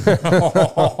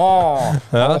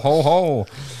 Ja. Ho, ho.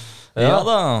 Ja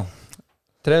da.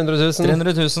 300 000.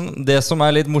 300 000. Det som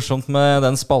er litt morsomt med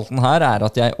den spalten her, er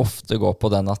at jeg ofte går på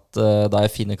den at da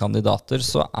jeg finner kandidater,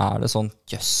 så er det sånn,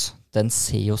 jøss, den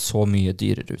ser jo så mye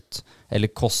dyrere ut. Eller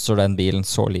koster den bilen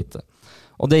så lite.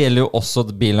 Og det gjelder jo også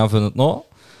bilen jeg har funnet nå.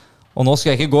 Og nå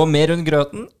skal jeg ikke gå mer rundt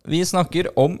grøten. Vi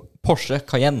snakker om Porsche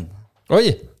Cayenne.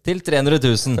 Oi! Til 300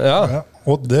 000. Ja. Ja,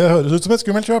 og det høres ut som et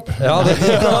skummelt kjøp. Ja, det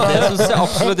Det synes jeg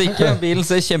absolutt ikke. Bilen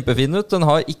ser kjempefin ut. Den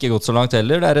har ikke gått så langt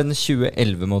heller. Det er en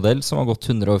 2011-modell som har gått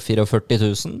 144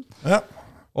 000. Ja.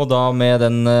 Og da med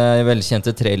den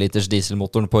velkjente 3-liters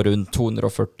dieselmotoren på rundt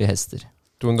 240 hester.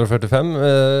 245,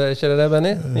 er ikke det, Benny?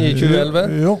 I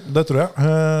 2011? Jo, det tror jeg.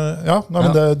 Ja, nei,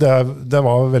 men det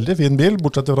var en veldig fin bil,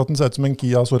 bortsett fra at den ser ut som en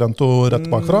Kia Sorento rett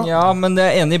bakfra. Ja, men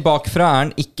jeg er enig, bakfra er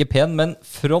den ikke pen, men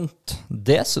front,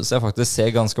 det synes jeg faktisk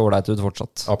ser ganske ordentlig ut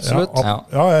fortsatt. Absolutt. Ja,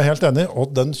 jeg er helt enig,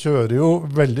 og den kjører jo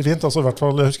veldig fint. Altså, i hvert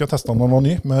fall, jeg husker jeg testet den når den var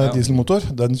ny med dieselmotor.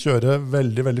 Den kjører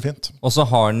veldig, veldig fint. Og så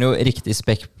har den jo riktig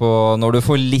spekk på, når du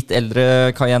får litt eldre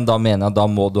Cayenne, da mener jeg da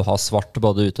må du ha svart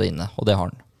både ute og inne, og det har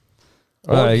den.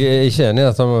 Og jeg er ikke enig i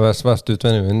at han må være svært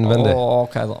utvendig og innvendig.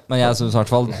 Ok da, men jeg synes i hvert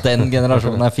fall den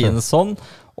generasjonen er fin sånn.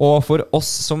 Og for oss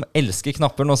som elsker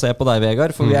knapper, nå ser jeg på deg,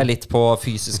 Vegard, for vi er litt på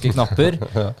fysiske knapper,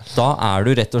 da er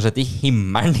du rett og slett i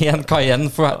himmelen i en Cayenne,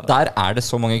 for der er det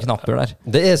så mange knapper der.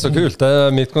 Det er så kult, det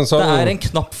er midtkonsoll. Det er en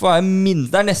knapp for hver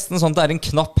mindre, det er nesten sånn at det er en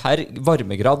knapp per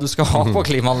varmegrad du skal ha på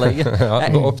klimaanlegget.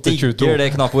 Jeg opp til 22. digger det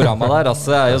knapporama der,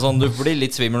 altså, det er jo sånn, du blir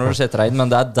litt svimmel når du setter deg inn,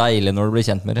 men det er deilig når du blir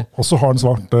kjent med det. Og så har den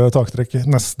svart taktrekker,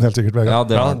 nesten helt sikkert, Vegard. Ja,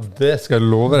 det Ja, var det. det skal jeg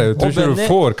love deg. Jeg tror Og ikke Benny-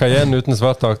 du får Cayenne uten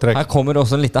svart taktrekk. Her kommer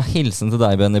også en liten hilsen til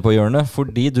deg, Benny, på hjørnet,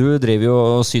 fordi du driver jo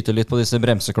og syter litt på disse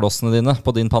bremseklossene dine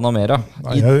på din Panamera.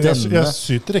 Nei, jeg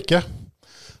syter ikke.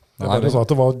 Jeg Nei, bare sa at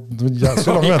det var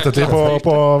jævlig lang ventetid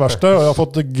på verksted, og jeg har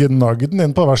fått gnagd den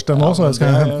inn på verksted nå, så jeg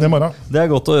skal hente den i morgen. Det er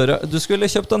godt å høre. Du skulle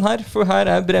kjøpt den her, for her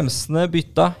er bremsene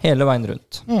bytta hele veien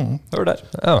rundt. Hør der.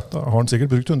 Ja, Da har den sikkert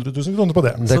brukt 100 000 kroner på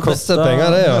det. det Så koster dette-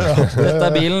 penger, det, ja. Dette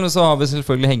er bilen, så har vi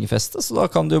selvfølgelig hengefeste, så da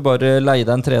kan du bare leie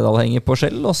deg en tredalhenger på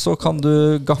skjell, og så kan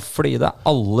du gafle i deg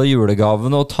alle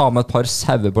julegavene og ta med et par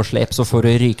sauer på slep, så får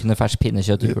du rykende fersk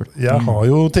pinnekjøtt til jul. Jeg har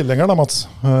jo tilhenger da, Mats.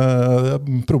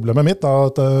 Problemet mitt er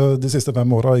at de siste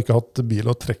 5 årene har jeg ikke hatt bil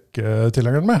å trekke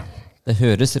tilhengeren med. Det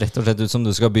høres rett og slett ut som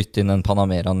du skal bytte inn en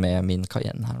Panameraen med min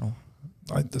Cayenne her nå.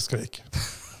 Nei, det skal jeg ikke.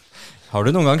 Har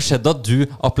det noen gang skjedd at du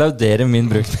applauderer min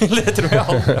bruktbil? Det tror jeg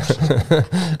aldri har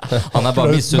skjedd. Han er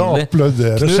bare misunnelig.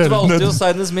 Applauderer Knut sjelden. valgte jo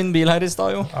senest min bil her i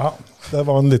stad, jo. Ja, det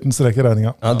var en liten strek i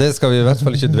regninga. Ja, det skal vi i hvert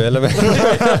fall ikke dvele ved.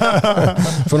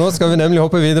 For nå skal vi nemlig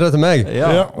hoppe videre til meg.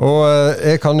 Ja. Og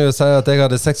jeg kan jo si at jeg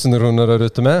hadde 600 kroner å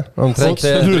rutte med. Omtrent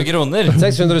 600 kroner.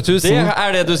 600 000. Det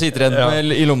er det du sitter igjen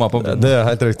med i lomma på. Det er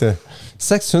helt riktig.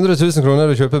 600 000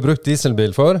 kroner å kjøpe brukt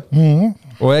dieselbil for.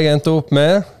 Og jeg endte opp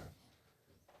med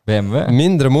BMW.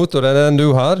 mindre motor enn den du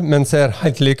har, men ser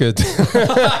helt lik ut.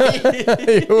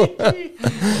 Jo.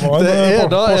 Det er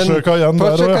da en Porsche Cayenne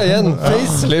Porsche der, Cayenne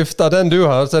facelift av den du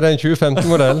har, så er det en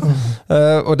 2015-modell.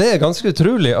 Og det er ganske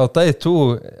utrolig at de to,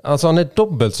 altså han er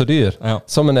dobbelt så dyr Ja.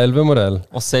 som en 11-modell.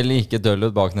 Og ser like døll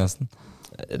ut bak nesten.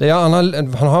 Ja, han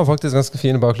har faktisk ganske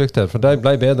fine baklykter, for de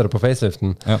ble bedre på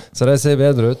faceliften. Ja. Så de ser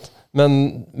bedre ut.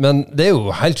 Men det er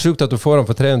jo helt sjukt at du får den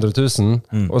for 300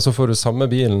 000, og så får du samme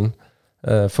bilen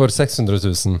for 600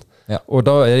 000. Ja. Og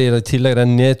da er det i tillegg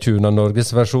den nedtunen av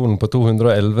Norgesversjonen på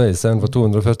 211 i stedet for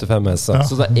 245 hester.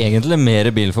 Så det er egentlig mer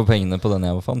bil for pengene på den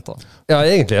jeg fant da. Ja,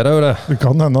 egentlig er det jo det. Det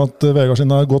kan hende at Vegard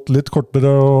sin har gått litt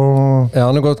kortere. Ja,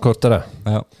 han har gått kortere.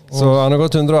 Ja. Så han har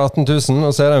gått 118 000,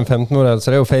 og så er det en 15-modell, så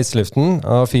det er jo faceliften.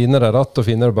 Han har finere ratt og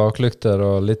finere baklykter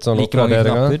og litt sånn Like mange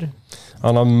knapper.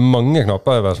 Han har mange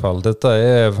knapper i hvert fall.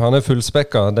 Han er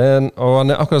fullspekka. Og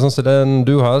han er akkurat sånn som den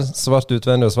du har, svart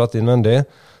utvendig og svart innvendig,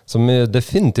 som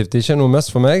definitivt ikke er noe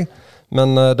mest for meg.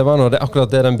 Men det var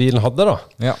akkurat det den bilen hadde da.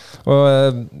 Ja.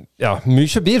 Og ja,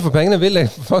 mye bil for pengene vil jeg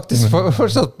faktisk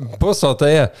fortsatt påstå at det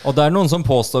er. Og det er noen som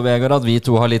påstår, Vegard, at vi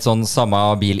to har litt sånn samme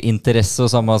bilinteresse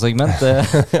og samme segment.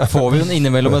 Det får vi jo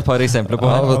innimellom et par eksempler på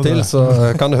her. Av og til så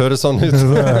kan det høres sånn ut.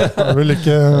 Det er vel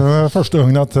ikke første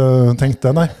gangen jeg har tenkt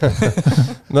det, nei.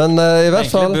 Men i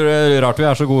hvert fall... Egentlig burde det rart vi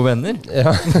er så gode venner.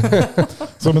 Ja.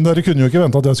 Men dere kunne jo ikke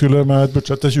vente at jeg skulle med et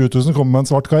budsjett til 20 000 komme med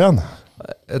en svart Cayenne.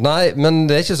 Nei, men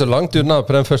det er ikke så langt unna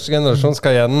på den første generasjons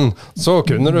Cayenne. Så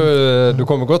kunne du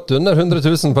komme godt under 100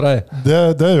 000 på deg.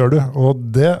 Det gjør du, og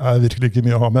det er virkelig ikke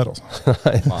mye å ha mer. Altså.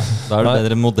 Nei, da er det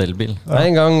bedre en modellbil.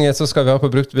 En gang så skal vi ha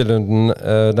på bruktbilrunden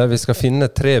der vi skal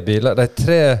finne 3 biler. De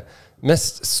 3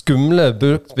 mest skumle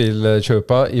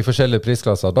bruktbilkjøper i forskjellige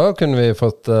prisklasser. Da kunne vi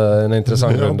fått en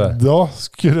interessant runde.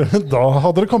 Da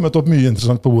hadde det kommet opp mye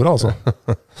interessant på bordet, altså.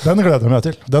 Den gleder jeg meg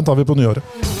til. Den tar vi på nyåret.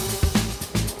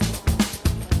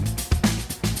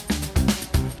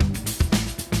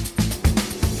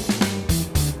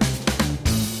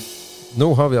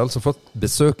 Nå har vi altså fått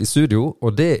besøk i studio,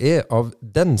 og det er av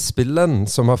den spilleren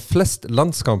som har flest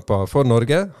landskamper for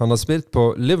Norge. Han har spilt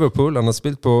på Liverpool, han har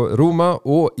spilt på Roma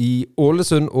og i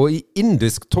Ålesund og i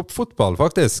indisk toppfotball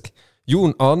faktisk.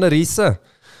 Jon Arne Riise,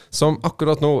 som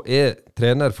akkurat nå er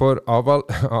trener for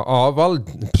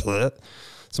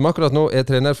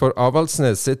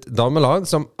Avaldsnes sitt damelag,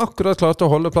 som akkurat klarte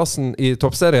å holde plassen i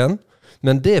toppserien.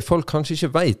 Men det folk kanskje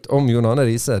ikke vet om Jon Arne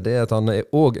Riise, det er at han er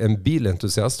også en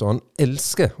bilentusiast, og han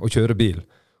elsker å kjøre bil.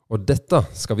 Og dette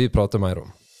skal vi prate mer om.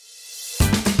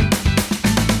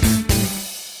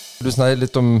 Du snakker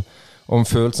litt om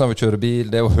følelsen av å kjøre bil,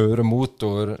 det å høre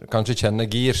motor, kanskje kjenne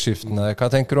girskiftene. Hva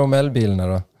tenker du om elbilene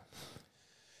da?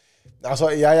 Altså,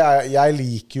 jeg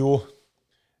liker jo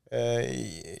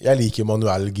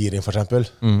manuell giring for eksempel.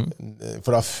 For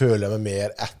da føler jeg meg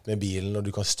mer ett med bilen, og du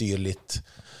kan styre litt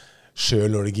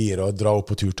selv når du girer og dra opp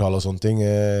på turtall og sånne ting.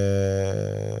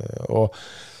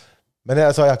 Men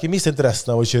jeg har ikke mistet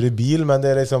interessen av å kjøre bil, men det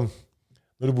er liksom,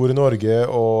 når du bor i Norge,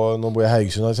 og nå bor jeg i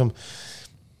Haugesund, liksom,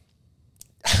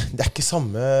 det er ikke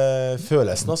samme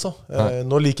følelsen, altså.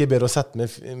 Nå liker jeg bedre å sette meg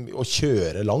og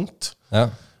kjøre langt.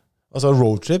 Ja. Altså,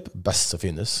 roadtrip, best som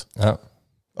finnes. Ja.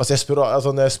 Altså,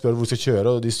 når jeg spør hvor jeg skal kjøre,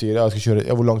 og de sier jeg skal kjøre,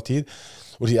 hvor lang tid?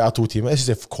 Og jeg har 2 timer. Jeg synes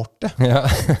det er for kort, det. Ja.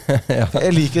 Ja.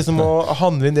 Jeg liker som å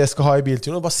handle inn det jeg skal ha i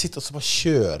bilturen, og bare sitte og så bare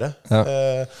kjøre. Ja.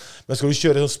 Men skal du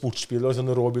kjøre sånn sportsbil og sånn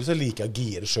råbil, så liker jeg å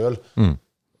gire selv.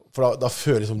 For da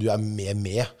føler jeg som du er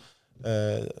med.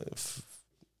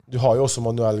 Du har jo også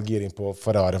manuell giring på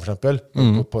Ferrari, for eksempel.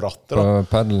 På rattet. På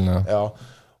pedalen, ja. Ja.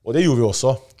 Og det gjorde vi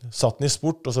også. Satt den i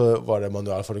sport, og så var det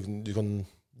manuell, for du kan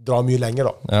dra mye lenger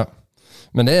da. Ja.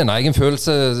 Men det er en egen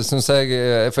følelse, synes jeg,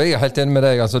 for jeg er helt enig med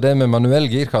deg, altså det med manuell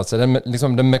girkasse,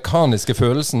 liksom den mekaniske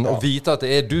følelsen, å vite at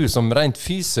det er du som rent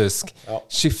fysisk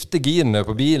skifter girene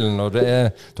på bilen, og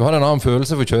du har en annen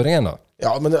følelse for kjøringen da.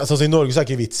 Ja, men altså, i Norge så er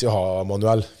det ikke vits i å ha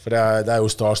manuell, for det er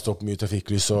jo start-stopp, mye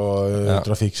trafikklys og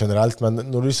trafikk generelt, men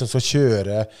når du liksom skal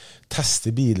kjøre,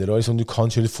 teste biler, og liksom, du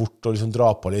kan kjøre litt fort, og liksom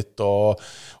dra på litt, og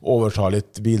overta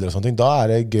litt biler og sånne ting, da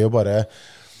er det gøy å bare...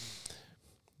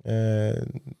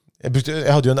 Jeg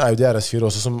hadde jo en Audi RS4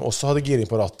 også, som også hadde giring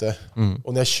på rattet.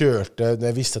 Og når jeg kjørte, når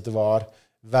jeg visste at det var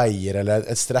veier eller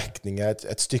et strekning,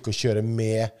 et stykke å kjøre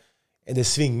med en del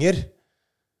svinger,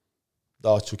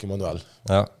 da tok jeg manuell.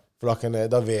 Ja. For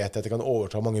da vet jeg at jeg kan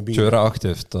overta mange biler. Kjøre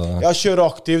aktivt. Ja, kjøre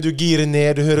aktivt, du girer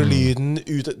ned, du hører lyden,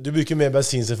 du bruker mer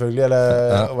bensin selvfølgelig,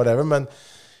 eller whatever, men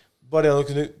bare det å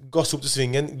kunne gasse opp til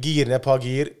svingen, gire ned et par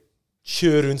gir,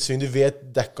 kjøre rundt svingen, du vet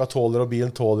dekka tåler og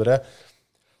bilen tåler det,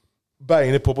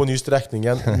 beine på ny strekning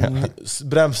igjen,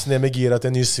 bremse ned med giret til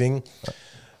en ny sving.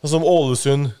 Sånn som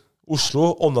Ålesund,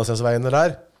 Oslo, Åndalsensveiene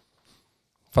der.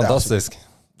 Fantastisk.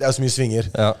 Det er så mye svinger.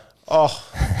 Ja.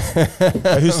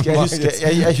 Jeg husker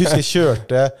jeg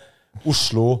kjørte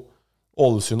Oslo,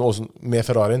 Ålesund med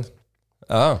Ferrarien.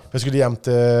 Ja. Jeg skulle hjem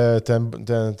til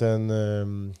en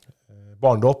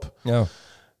barndåp. Ja.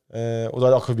 Og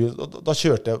da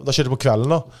kjørte jeg på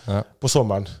kvelden da, på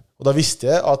sommeren. Og da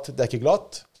visste jeg at det er ikke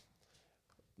glatt.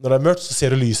 når det er mørkt, så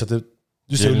ser du lyset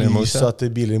at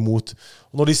bilen er imot.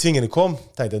 Og når de svingene kom,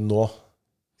 tenkte jeg, nå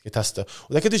skal jeg teste.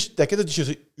 Og det er ikke at du kjører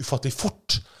så ufattelig fort,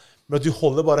 men at du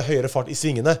holder bare høyere fart i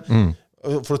svingene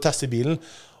for å teste bilen.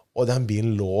 Og den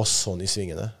bilen lå sånn i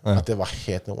svingene. At det var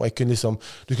helt noe. Og jeg kunne liksom,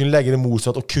 du kunne legge det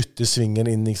motsatt og kutte svingen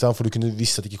inn, ikke sant? For du kunne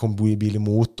vise at det ikke kom bil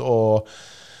imot. Og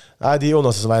nei, de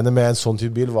åndensveiene med en sånn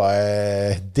type bil,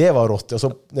 det var rått. Og så,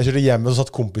 når jeg kjørte hjemme, så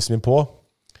satt kompisen min på.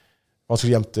 Han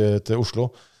skulle hjem til Oslo.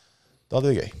 Da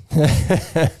hadde det gøy.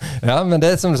 Ja, men det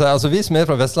er som du sier, altså vi som er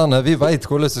fra Vestlandet, vi vet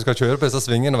hvordan du skal kjøre på disse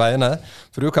svingende veiene.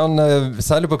 For du kan,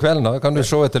 særlig på kvelden da, kan du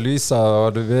se etter lyset,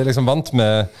 og du er liksom vant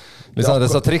med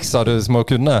disse triksa du må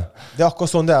kunne. Det er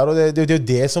akkurat sånn det er, og det er jo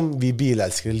det som vi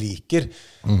bilelskere liker.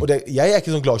 Og jeg er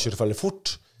ikke sånn glad å kjøre veldig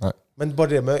fort, men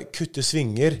bare det med kutte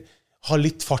svinger, ha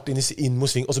litt fart inn mot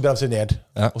sving, og så bremse ned,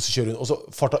 og så kjøre, og så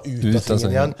farta ut av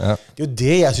svingen igjen. Det er jo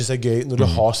det jeg synes er gøy når du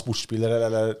har sportsbiler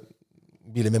eller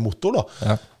biler med motor da.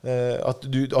 At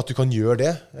du kan gjøre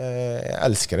det. Jeg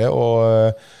elsker det, og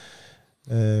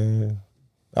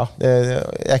ja,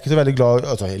 jeg er ikke så veldig glad,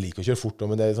 altså jeg liker å kjøre fort,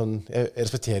 men det er sånn, jeg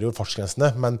respekterer jo fartsgrensene,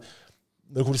 men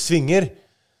når du svinger,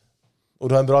 og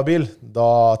du har en bra bil,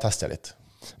 da tester jeg litt.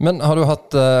 Men har du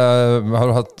hatt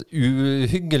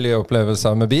uhyggelige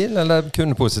opplevelser med bil, eller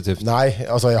kun positivt? Nei,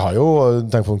 altså jeg har jo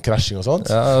tenkt på krasjing og sånt.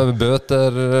 Ja,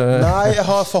 bøter? Nei, jeg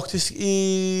har faktisk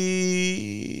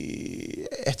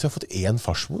jeg tror jeg har fått 1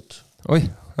 fartsbot. Oi,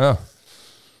 ja.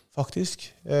 Faktisk.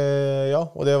 Ja,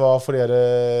 og det var fordi jeg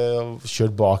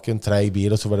kjørte bak en treg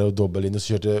bil, og så var det jo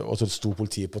dobbeltlinje, og så sto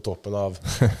politiet på toppen av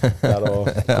der og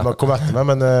kom etter meg,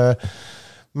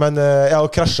 men jeg har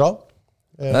krasjet.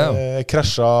 Jeg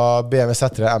krasjet BMW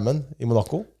Z3 M-en i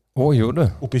Monaco. Gjorde du?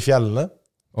 Oppe i fjellene.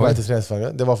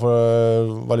 Det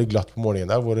var litt glatt på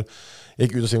morgenen der, hvor jeg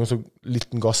gikk ut og sving, og så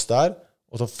liten gass der,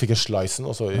 og så fikk jeg slicen,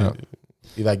 og så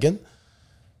i veggen.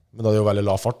 Men da hadde jeg jo veldig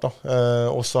lav fart da.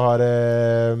 Og så har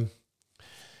jeg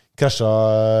krasjet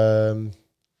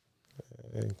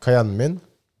Cayenne min.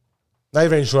 Nei,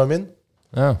 Range Rover min.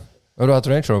 Ja, og du har hatt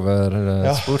Range Rover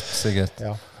Sport, sikkert.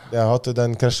 Ja, jeg har hatt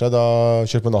den krasjet. Da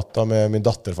kjørte på natta med min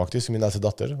datter faktisk, min eldste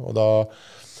datter. Og da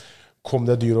kom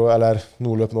det dyr, eller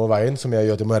noe løp nå veien, som jeg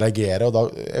gjør at jeg må reagere. Og da,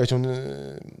 jeg vet ikke om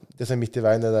det som er midt i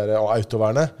veien, det der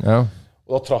autovernet. Ja.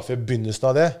 Og da traff jeg begynnelsen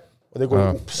av det. Og det går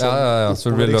opp sånn. Ja, så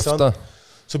du blir løftet.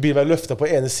 Så bilen var løftet på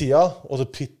ene siden, og så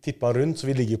tippet han rundt, så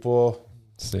vi ligger på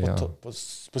siden,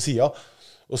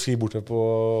 og skriver bortover på...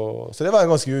 Så det var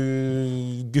ganske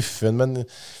guffen, men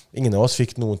ingen av oss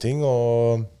fikk noen ting,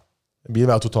 og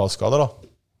bilen var totalskadet da.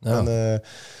 Ja. Men,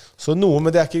 så noe,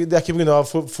 men det er ikke på grunn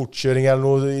av fortkjøring eller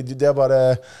noe, det er bare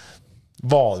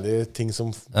vanlige ting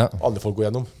som alle folk går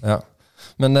gjennom. Ja.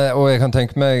 Men, og jeg kan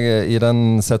tenke meg i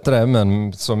den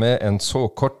Z3M-en, som er en så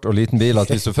kort og liten bil, at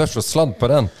hvis du først får sladd på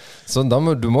den, så da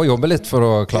du må jobbe litt for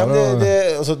å klare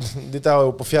altså, dette er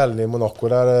jo på fjellene i Monaco,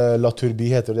 der La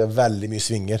Turbie heter det, er veldig mye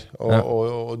svinger,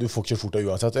 og du får ikke kjøre fort av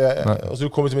uansett. Altså, du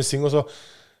kommer til en sving, og så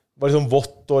var det sånn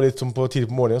vått og litt sånn tidlig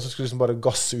på morgenen, så skulle du liksom bare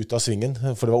gasse ut av svingen,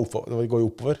 for det går jo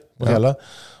oppover på fjellet.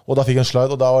 Og da fikk jeg en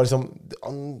slide, og da var liksom,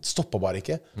 han stoppet bare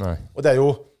ikke. Nei. Og det er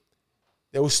jo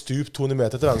stup 200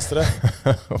 meter til venstre.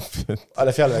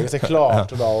 Eller fjellveggen, så jeg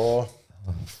klarte da å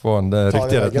få en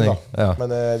riktig retning. Ja. Men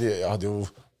jeg hadde jo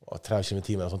 30 km i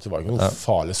timen, så det var ikke noe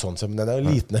farlig sånn, men den er jo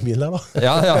liten den bilen der da.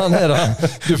 Ja, han er det.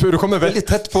 Du kommer veldig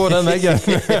tett på den veggen.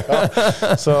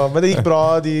 Men det gikk bra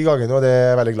de gangene, og det er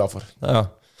jeg veldig glad for. Ja.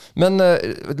 Men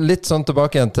litt sånn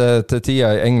tilbake igjen til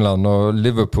tida i England og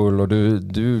Liverpool, og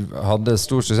du hadde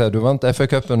stor suksess. Du vant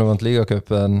FA-cupen, du vant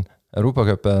Liga-cupen,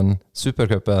 Europacupen,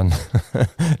 Supercupen.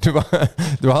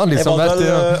 Du har liksom vært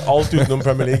alt utenom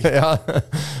Premier League. Ja.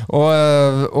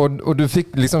 Og du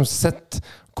fikk liksom sett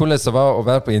hvordan det var å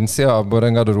være på innsida av både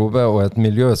en garderobe og et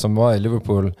miljø som var i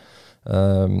Liverpool.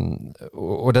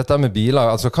 Og dette med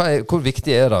biler, altså hvor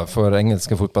viktig er det for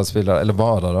engelske fotballspillere, eller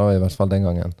var det da i hvert fall den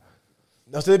gangen?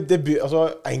 Altså,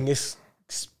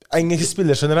 engelske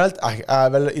spillere generelt er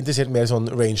vel interessert mer i sånn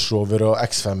Range Rover og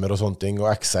X5-er og sånne ting, og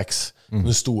X6,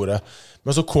 den store.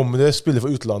 Men så kom det spillere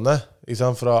fra utlandet,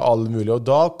 fra alle mulige, og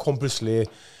da kom plutselig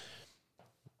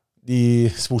de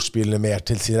sportsbilene mer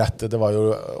til sin rette. Det var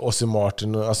jo Aston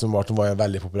Martin var en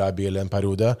veldig populær bil i en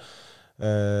periode.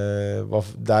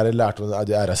 Der jeg lærte om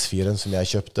det RS4-en som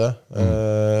jeg kjøpte.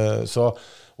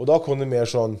 Og da kom det mer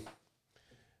sånn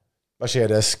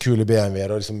Mercedes, kule BMW-er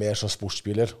og liksom mer sånn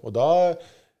sportsbiler. Og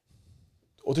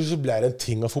til så ble det en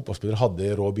ting at fotballspillere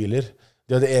hadde rå biler.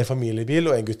 De hadde en familiebil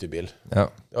og en guttebil. Ja.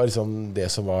 Det var liksom det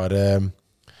som var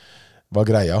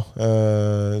greia.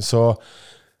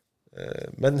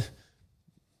 Men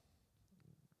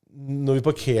når vi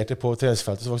parkerte på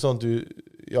treningsfeltet, så var det sånn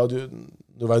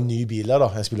at det var en ny bil der da,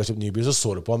 en spiller kjøpt ny bil,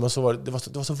 så du på han, men så det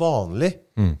var så vanlig.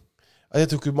 Jeg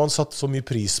tror ikke man satte så mye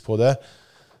pris på det,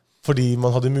 fordi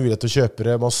man hadde mulighet til å kjøpe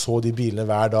det, man så de bilene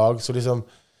hver dag, så liksom,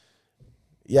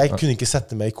 jeg kunne ikke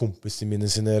sette meg i kompisene mine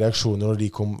sine reaksjoner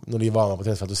når de var med på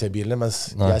treningsfeltet og ser bilene, mens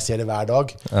jeg ser det hver dag.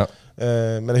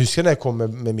 Men jeg husker når jeg kom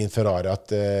med min Ferrari, at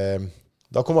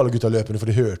da kom alle gutta løpende, for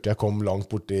de hørte jeg kom langt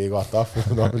bort i gata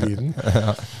for å ha lyden.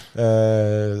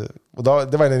 Og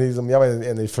det var jeg var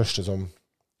en av de første som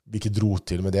vi ikke dro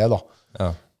til med det da.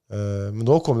 Men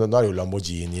nå er jo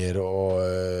Lamborghinier og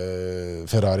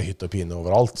Ferrari hytt og pine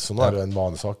overalt, så nå er det en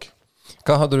vanesak.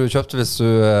 Hva hadde du kjøpt hvis du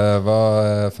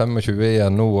var 25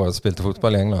 igjen nå og spilte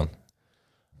fotball i England?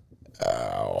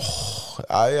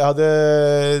 Jeg hadde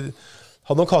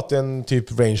nok hatt en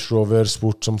type Range Rover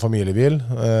Sport som familiebil.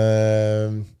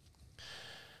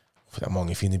 Det er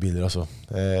mange fine biler, altså.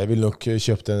 Jeg ville nok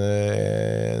kjøpt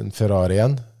en Ferrari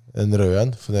igjen, en rød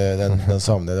en, for den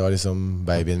savnet, det var liksom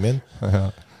babyen min.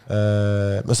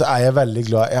 Men så er jeg veldig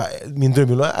glad, min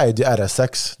drømmebil er de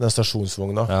RS6, den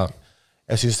stasjonsvogna.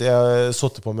 Jeg synes jeg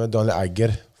satte på med Daniel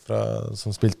Egger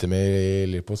som spilte med i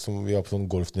Liverpool, som vi var på sånn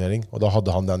golfturnering, og da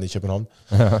hadde han den i København.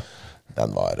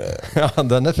 Den var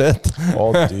den er fet.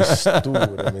 Du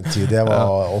store min tid. Det var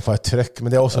å få et trøkk, men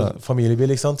det er også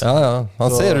familiebil, ikke sant?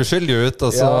 Han ser uskyldig ut,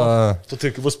 og så så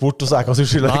trykker på sport, og så er ikke han så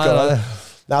uskyldig.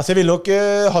 Nei, så jeg ville nok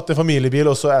hatt en familiebil,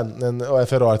 og så en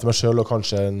Ferrari til meg selv, og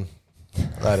kanskje en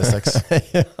RS6.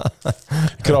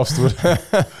 Kravstor.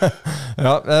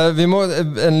 Vi må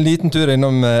en liten tur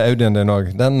innom Audien din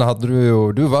også. Den hadde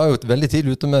du var jo veldig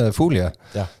tidlig ute med folie.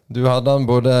 Du hadde den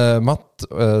både matt,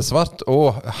 svart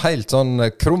og helt sånn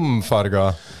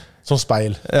krumfarga. Som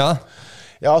speil.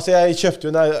 Altså jeg kjøpte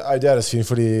jo en Audi RS4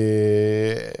 fordi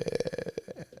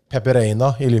Pepe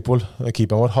Reina i Liverpool,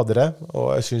 keeperen vår, hadde det.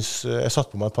 Og jeg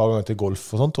satt på meg et par ganger til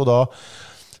golf og sånt, og da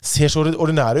ser så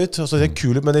ordinær ut, og så ser det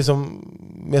kul ut, men liksom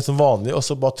mer som vanlig, og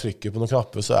så bare trykker på noen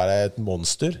knapper, så er det et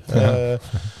monster.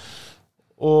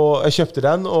 Og jeg kjøpte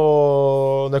den, og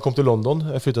når jeg kom til London,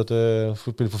 jeg flyttet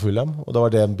til for Fulham, og da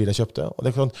var det en bil jeg kjøpte. Og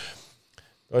det var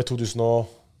i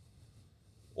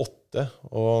 2008,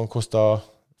 og den kostet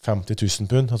 50 000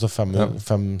 pund, altså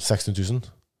 5-16 000.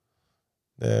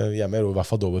 Hjemme er jo i hvert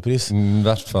fall dobbeltpris. I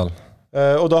hvert fall.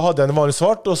 Og da hadde jeg en vanlig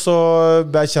svart, og så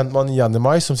ble jeg kjent med Janne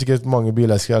Mai, som sikkert mange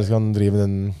bilelskere kan drive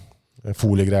den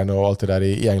foliegreiene og alt det der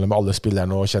i England, med alle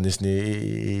spillerne og kjendisene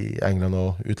i England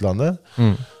og utlandet.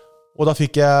 Og da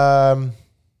fikk jeg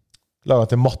laget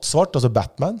til matt svart, altså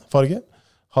Batman-farge.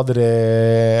 Hadde det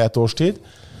et års tid.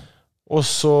 Og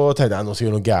så tenkte jeg, nå skal jeg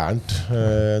gjøre noe gærent,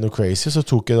 noe crazy, så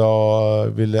tok jeg da,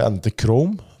 ville ende til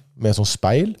Chrome, med en sånn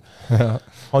speil.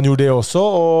 Han gjorde det også,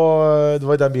 og det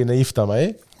var den bilen jeg giftet meg i.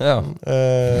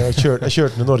 Jeg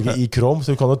kjørte med Norge i Chrome,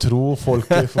 så du kan jo tro folk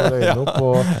får øynene opp.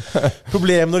 Og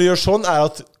problemet når du gjør sånn, er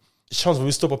at sjansen for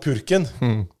å stoppe purken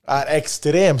er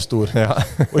ekstremt stor.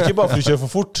 Og ikke bare for å kjøre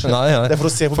for fort. Det er for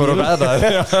å se på bilen.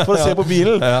 For å se på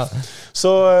bilen.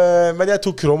 Så, men jeg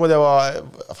tok Chrome, og det var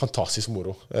fantastisk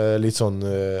moro. Litt sånn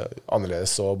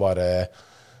annerledes, og bare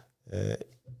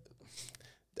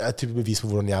det er et type bevis på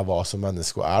hvordan jeg var som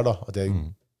menneske og er da. At jeg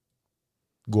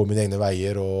går mine egne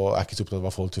veier, og er ikke så opptatt av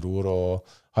hva folk tror, og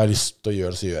har jeg lyst til å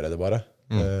gjøre det, så gjør jeg det bare.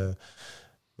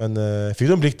 Men jeg fikk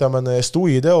noen blikk da, men jeg sto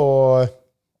i det, og jeg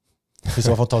synes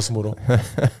det var fantastisk moro.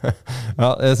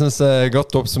 Jeg synes det er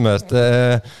godt oppsummert.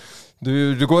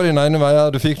 Du går i den ene veien,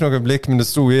 du fikk noen blikk, men du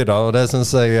sto i det, og det synes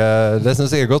jeg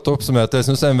er godt oppsummert. Jeg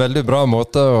synes det er en veldig bra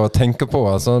måte å tenke på.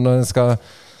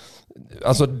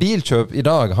 Altså bilkjøp i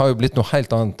dag har jo blitt noe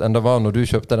helt annet enn det var når du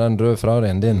kjøpte den røde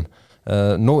Ferrarien din.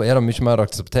 Nå er det mye mer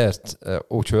akseptert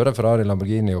å kjøre Ferrari,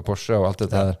 Lamborghini og Porsche og alt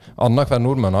dette her. Hver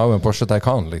nordmann har jo en Porsche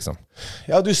Taycan, liksom.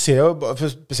 Ja, du ser jo,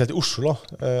 spesielt i Oslo da,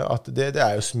 at det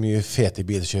er jo så mye fete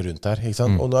biler som kjører rundt her, ikke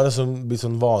sant? Og nå er det blitt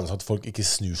sånn vanlig at folk ikke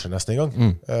snur seg nesten en gang.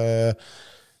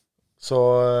 Så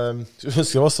jeg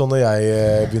husker det var sånn når jeg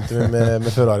begynte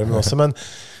med Ferrari, men også, men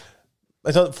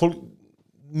folk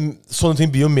sånne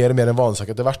ting blir jo mer og mer en vanesak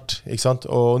etter hvert, ikke sant?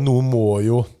 Og noen må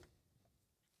jo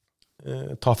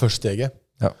ta første steget.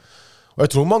 Og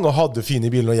jeg tror mange hadde fine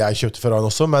biler når jeg kjøpte Ferrari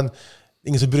også, men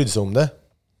ingen som brydde seg om det.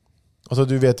 Altså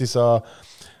du vet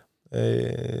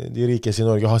de rikeste i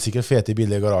Norge har sikkert fete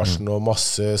biler i garasjen og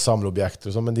masse samleobjekter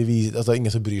og sånn, men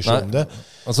ingen som bryr seg om det.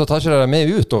 Og så tar ikke det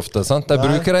med ut ofte, sant? De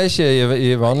bruker det ikke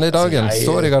i vanlige dagen.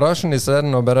 Står i garasjen i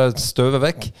stedet og bare støver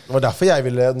vekk. Det var derfor jeg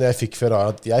ville, når jeg fikk Ferrari,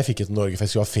 at jeg fikk et Norge, for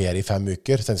jeg skulle ha ferie i 5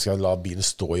 uker, så jeg skulle la bilen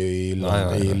stå i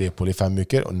Liverpool i 5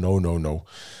 uker, og no.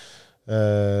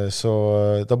 Så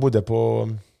da bodde jeg på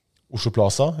Oslo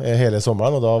Plaza hele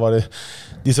sommeren, og da var det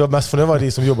de som var mest fornøyd var de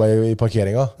som jobbet i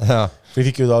parkeringen. For vi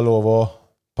fikk jo da lov å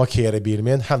parkere bilen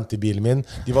min, hente bilen min,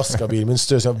 de vasket bilen min,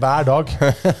 støvsugde hver dag.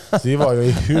 Så de var jo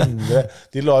i 100,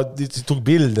 de tok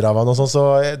bilder av han og sånn, så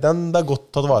den er godt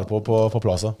tatt vare på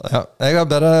plassen. Ja, jeg har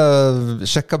bare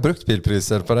sjekket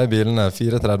bruktbilpriser på de bilene,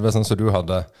 430 sånn som du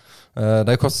hadde.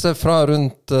 De koster fra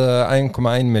rundt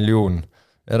 1,1 million.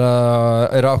 Er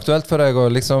det aktuelt for deg å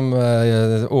liksom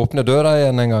åpne døra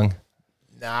igjen en gang?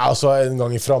 Nei, altså en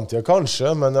gang i fremtiden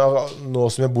kanskje, men nå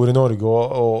som jeg bor i Norge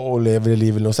og lever i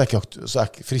livet nå, så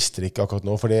frister det ikke akkurat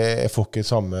nå, for jeg får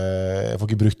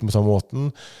ikke brukt den på samme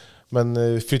måten. Men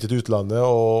flytte til utlandet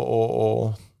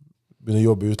og begynne å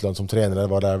jobbe i utlandet som trener eller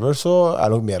whatever, så er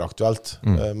det nok mer aktuelt.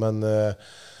 Men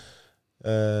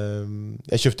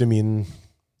jeg kjøpte min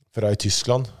fra i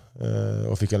Tyskland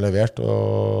og fikk den levert,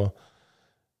 og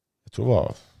jeg tror det var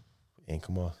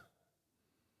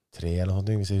 1,3 eller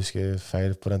noe, hvis jeg husker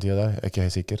feil på den tiden der. Jeg er ikke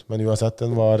helt sikker. Men uansett,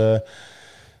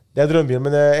 det er drømmebil,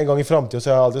 men en gang i fremtiden så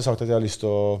har jeg aldri sagt at jeg har lyst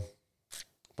til å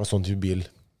ha en sånn type bil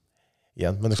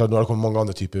igjen. Men det er klart, nå har det kommet mange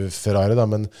andre typer Ferrari da,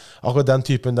 men akkurat den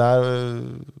typen der,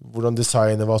 hvordan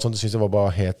designet var sånn, det synes jeg var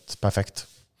bare helt perfekt.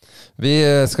 Vi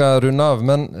skal runde av,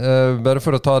 men bare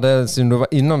for å ta det, siden du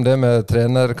var innom det med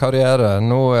trenerkarriere,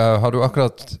 nå har du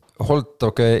akkurat holdt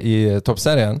dere i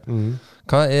toppserien.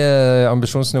 Hva er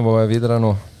ambisjonsnivået videre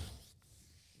nå?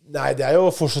 Nei, det er jo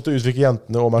fortsatt å utvikle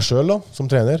jentene og meg selv da, som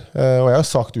trener. Og jeg har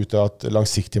sagt ute at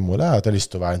langsiktig målet er at jeg har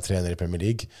lyst til å være en trener i Premier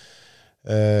League.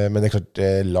 Men det er klart, det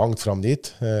er langt frem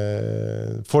dit.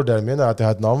 Fordelen min er at jeg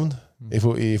har et navn i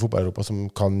fotball-Europa som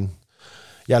kan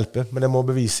hjelpe. Men jeg må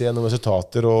bevise gjennom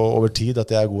resultater og over tid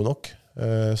at jeg er god nok.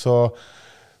 Så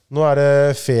nå er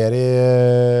det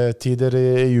ferietider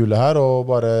i julet her, og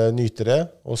bare nyte det.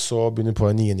 Og så begynner vi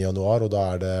på 9. januar, og da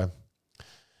er det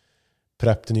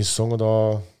prep til ny sesong, og da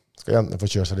skal jentene få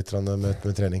kjøre seg litt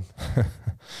med trening.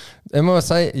 Jeg må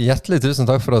si hjertelig tusen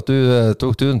takk for at du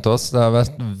tok turen til oss. Det har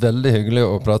vært veldig hyggelig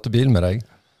å prate bil med deg.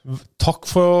 Takk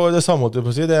for det samme, måte på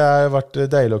å si. Det har vært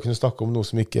deilig å kunne snakke om noe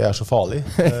som ikke er så farlig.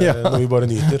 Noe vi bare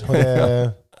nyter.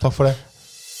 Takk for det.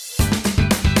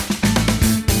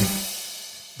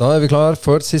 Da er vi klar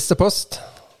for siste post.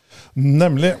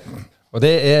 Nemlig. Og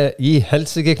det er i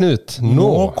Helsike Knut.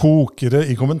 Nå koker det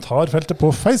i kommentarfeltet på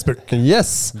Facebook.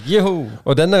 Yes! Joho!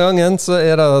 Og denne gangen så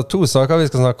er det 2 saker vi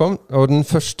skal snakke om. Og den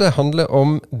første handler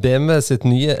om BMW sitt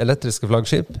nye elektriske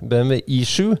flaggskip, BMW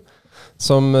i7,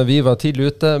 som vi var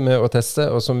tidlig ute med å teste,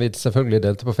 og som vi selvfølgelig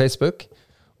delte på Facebook.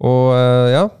 Og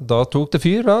ja, da tok det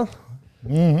fyr da.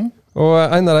 Og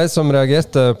en av de som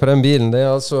reagerte på den bilen, det er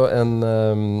altså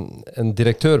en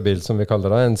direktørbil, som vi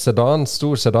kaller det. En sedan,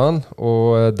 stor sedan,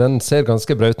 og den ser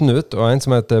ganske brauten ut. Og en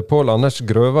som heter Pål Anders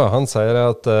Grøva, han sier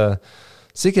at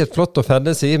sikkert flott å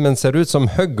ferdes i, men ser ut som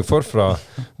høgg forfra.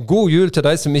 God jul til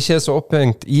de som ikke er så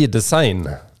opphengt i design.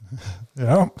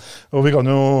 Ja, og vi kan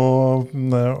jo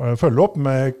følge opp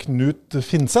med Knut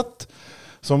Finseth,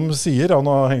 som sier, han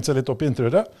har hengt seg litt opp i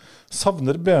interiøret,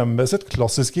 savner BMW sitt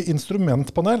klassiske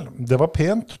instrumentpanel. Det var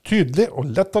pent, tydelig og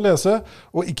lett å lese,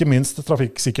 og ikke minst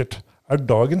trafikksikkert. Er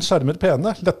dagens skjermer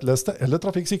pene, lettleste eller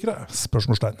trafikksikre?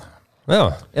 Spørsmålstegn. Ja.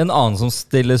 En annen som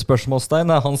stiller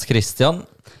spørsmålstegn er Hans Christian.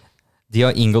 De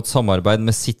har inngått samarbeid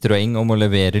med Citroën om å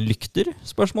levere lykter?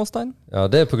 Spørsmålstegn. Ja,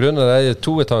 det er på grunn av de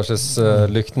 2-etasjes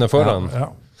lyktene foran. Ja.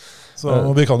 Så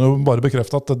vi kan jo bare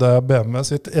bekrefte at det er BMW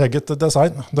sitt eget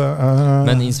design.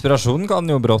 Men inspirasjonen kan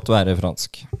jo brått være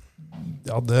fransk.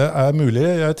 Ja, det er mulig.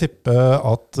 Jeg tipper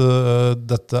at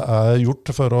dette er gjort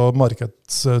for å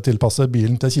markedstilpasse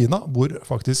bilen til Kina, hvor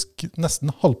faktisk nesten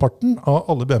halvparten av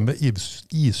alle BMW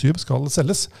i7 skal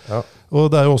selges. Ja. Og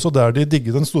det er jo også der de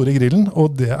digger den store grillen,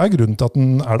 og det er grunnen til at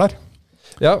den er der.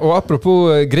 Ja, og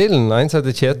apropos grillen, en som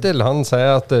heter Kjetil, han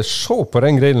sier at se på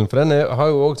den grillen, for den har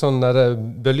jo også sånn der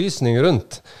belysning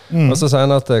rundt. Og så sier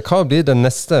han at hva blir det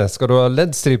neste? Skal du ha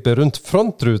LED-striper rundt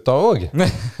frontruta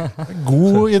også?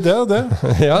 God idé, det.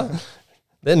 Ja,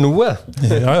 det er noe.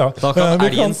 Ja. Da kan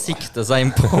elgen sikte seg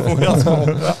inn på.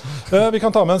 Vi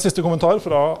kan ta med en siste kommentar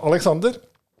fra Alexander,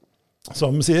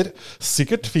 som sier,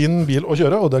 sikkert fin bil å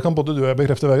kjøre, og det kan både du og jeg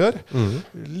bekrefte, Vegard.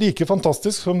 Like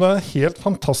fantastisk som det er helt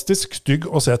fantastisk stygg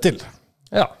å se til.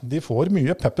 Ja. De får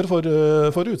mye pepper for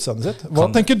utseendet sitt. Hva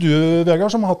tenker du,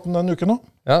 Vegard, som har hatt den en uke nå?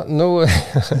 Ja, nå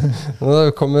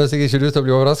kommer sikkert ikke du til å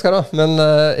bli overrasket da, men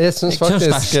jeg synes faktisk...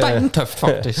 det er steintøft,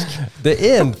 faktisk. Det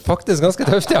er faktisk ganske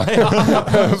tøft, ja.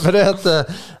 For det at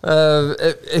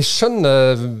jeg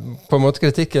skjønner på en måte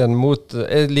kritikken mot...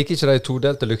 Jeg liker ikke de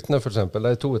todelte lyktene, for eksempel.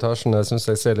 De 2 etasjene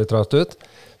synes jeg ser litt rart ut.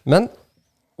 Men,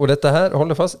 og dette her,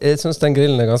 hold deg fast, jeg synes den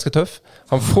grillen er ganske tøff.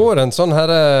 Han får en sånn her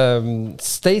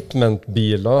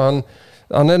statement-bil, og han...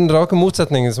 Han er den rake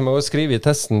motsetningen som jeg også skriver i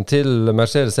testen til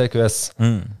Mercedes EQS,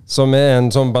 som er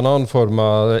en sånn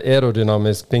bananformet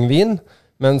aerodynamisk pingvin,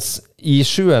 mens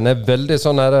i7-en er veldig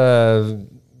sånn her,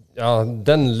 ja,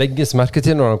 den legges merke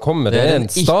til når den kommer. Det er en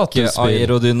statusbil. Ikke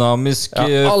aerodynamisk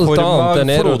alt annet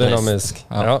enn aerodynamisk.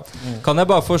 Ja. Kan jeg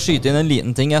bare få skyte inn en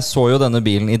liten ting? Jeg så jo denne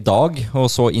bilen i dag, og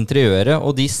så interiøret,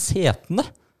 og de setene.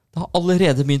 Det har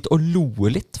allerede begynt å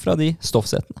loe litt fra de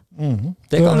stoffsetene.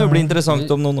 Det kan jo bli interessant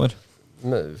om noen år.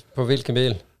 På hvilken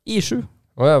bil? I7.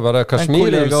 Ja, var det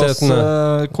kasjmirrullsetene?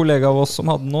 En kollega av oss som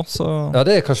hadde den nå, så... Ja,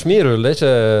 det er kasjmirrull, det er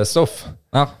ikke stoff.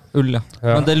 Ja, ull, ja.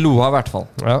 Men det loa i hvert fall.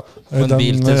 Ja. Den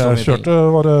jeg kjørte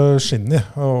var det skinn i,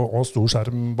 og stor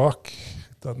skjerm bak.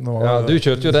 Ja, du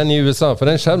kjørte jo den i USA, for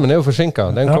den skjermen er jo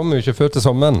forsinket. Den kommer jo ikke før til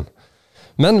sommeren.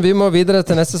 Men vi må videre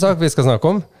til neste sak vi skal snakke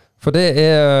om. For det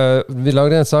er, vi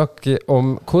lagde en sak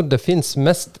om hvor det finnes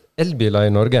mest elbiler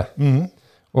i Norge.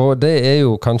 Og det er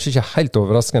jo kanskje ikke helt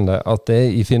overraskende at det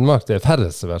er i Finnmark det er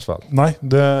færrest i hvert fall. Nei,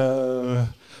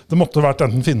 det måtte vært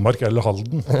enten Finnmark eller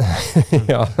Halden.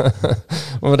 Ja,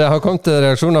 og det har kommet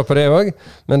reaksjoner på det også.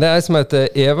 Men det er en som heter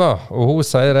Eva, og hun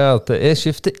sier at jeg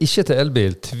skifter ikke til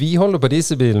elbil, tviholder på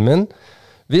dieselbilen min,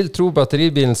 vil tro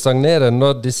batteribilen stagnerer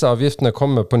når disse avgiftene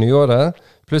kommer på nyåret,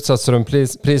 pluss at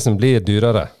strømprisen blir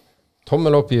dyrere.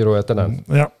 Tommel opp gir hun etter den.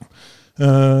 Ja.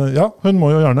 Ja, hun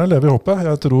må jo gjerne leve i håpet.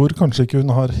 Jeg tror kanskje ikke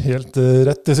hun har helt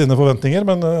rett i sine forventninger,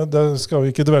 men det skal vi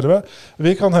ikke dvele ved.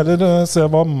 Vi kan heller se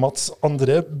hva Mats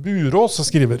André Burås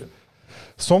skriver.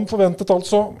 Som forventet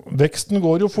altså, veksten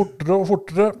går jo fortere og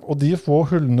fortere, og de få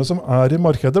hullene som er i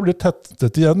markedet blir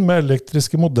tettet igjen med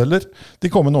elektriske modeller de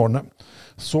kommende årene.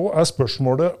 Så er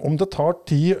spørsmålet om det tar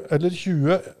 10 eller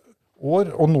 20 år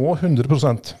å nå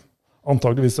 100%.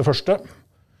 Antageligvis det første.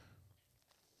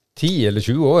 10 eller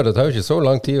 20 år, det tar jo ikke så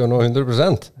lang tid å nå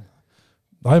 100%.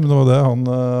 Nei, men det var det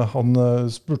han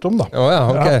spurte om da. Ja,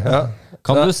 ok. Ja.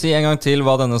 Kan du si en gang til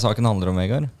hva denne saken handler om,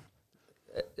 Vegard?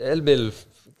 Elbil,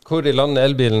 hvor i landet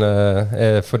elbilene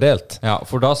er fordelt. Ja,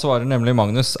 for da svarer nemlig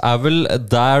Magnus, er vel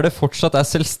der det fortsatt er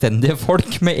selvstendige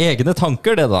folk med egne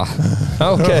tanker, det da?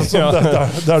 Ja, ok. Ja.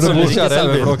 Der Så det ikke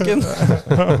saueflokken.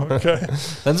 Okay.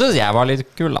 Den synes jeg var litt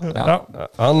kul, da. Ja. Ja.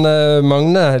 Han,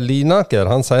 Magne Linaker,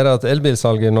 han sier at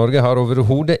elbilsalget i Norge har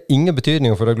overhodet ingen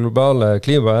betydning for det globale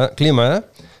klimaet.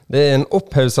 Det er en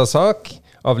opphauset sak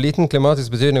av liten klimatisk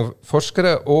betydning for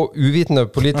forskere og uvitende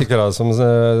politikere, som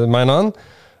mener han.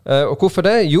 Og hvorfor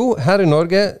det? Jo, her i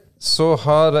Norge så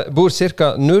bor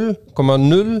ca.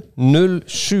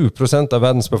 0,007% av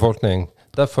verdens befolkning.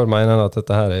 Derfor mener han at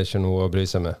dette her er ikke noe å bry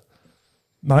seg med.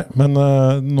 Nei, men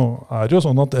nå er det jo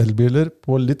sånn at elbiler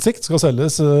på litt sikt skal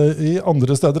selges i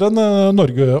andre steder enn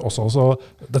Norge også. Så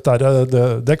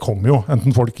det kommer jo, enten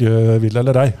folk vil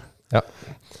eller ei. Ja,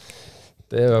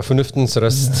 det er fornuftens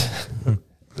røst.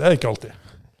 Det er ikke alltid.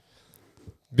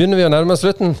 Begynner vi å nærme oss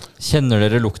slutten? Kjenner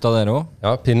dere lukta dere også?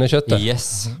 Ja, pinnekjøttet.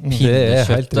 Yes, Det er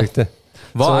helt pinnekjøttet. riktig.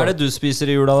 Hva er det du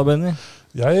spiser i jula da, Benny?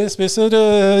 Jeg spiser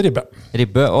ribbe.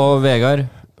 Ribbe og Vegard,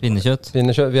 pinnekjøtt.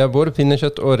 Pinnekjøtt. Vi har både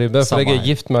pinnekjøtt og ribbe, for jeg er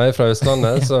gift med ei fra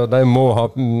Østlandet, så de må ha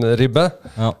ribbe.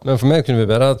 Ja. Men for meg kunne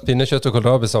vi bare hatt pinnekjøtt og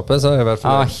kålrabisappe, så er jeg i hvert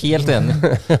fall... Ja, helt enig.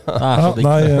 Det er Ja, så digg.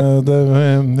 nei,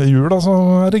 i jula så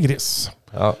er det gris.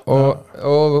 Ja,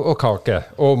 og kake.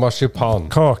 Og marsipan.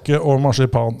 Kake og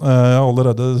marsipan. Jeg har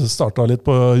allerede startet litt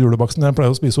på julebaksten. Jeg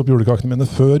pleier å spise opp julekakene mine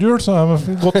før jul, så jeg har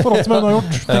godt forhold til hva hun har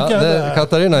gjort. Ja,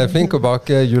 Katarina er flink å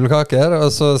bake julekaker, og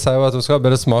så sier hun at hun skal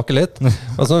bare smake litt.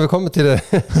 Og så når vi kommer til det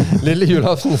lille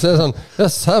julaften, så er det sånn,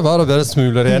 jøss, her var det bare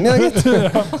smuler igjen, ja, gitt.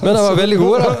 Men de var veldig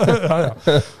gode, da. Ja.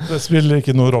 Det spiller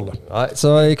ikke noen rolle. Nei,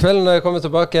 så i kveld når jeg kommer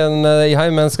tilbake igjen i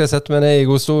heimen, skal jeg sette meg ned i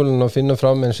godstolen og finne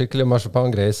fram en skikkelig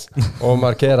marsipangris, og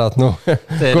markere at nå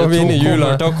går vi inn i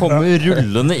jula. Dere to kommer til å komme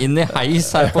rullende inn i heis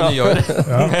her på nyåret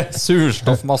med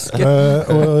surstoffmaske.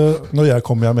 Og når jeg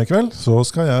kommer hjem i kveld, så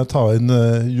skal jeg ta inn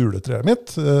juletreet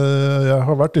mitt. Jeg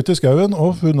har vært ute i skauen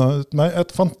og funnet meg et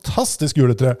fantastisk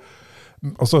juletre.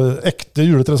 Altså ekte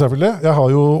juletre selvfølgelig. Jeg har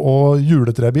jo også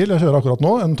juletrebil. Jeg kjører akkurat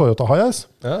nå, en Toyota Hiace,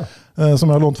 som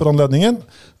jeg har lånt for anledningen.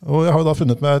 Og jeg har jo da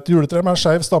funnet meg et juletre med en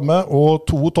skeiv stamme og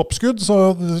 2 toppskudd,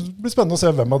 så det blir spennende å se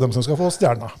hvem av dem som skal få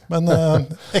stjerna. Men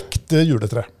ekte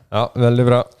juletre. Ja, veldig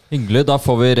bra. Hyggelig, da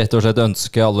får vi rett og slett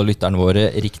ønske alle lytterne våre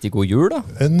riktig god jul da.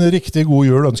 En riktig god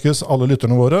jul ønskes alle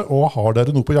lytterne våre, og har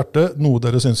dere noe på hjertet, noe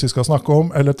dere synes vi skal snakke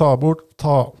om, eller ta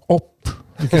opp,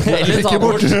 Eller ta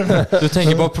bort. Du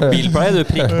tenker på bilpleie, du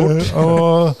prikker bort.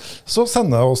 Og så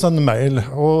sende oss en mail,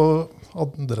 og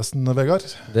adressen, Vegard?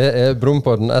 Det er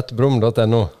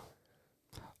brompodden@brom.no.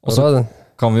 Og så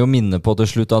kan vi jo minne på til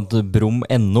slutt at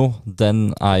Brum.no, den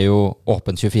jo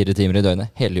åpen 24 timer i døgnet,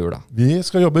 hele jula. Vi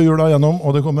skal jobbe jula gjennom,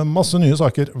 og det kommer masse nye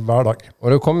saker hver dag.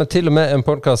 Og det kommer til og med en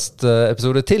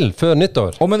podcast-episode til før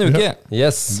nyttår. Om en uke.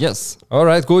 Yes. All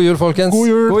right, god jul, folkens. God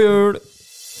jul! God jul!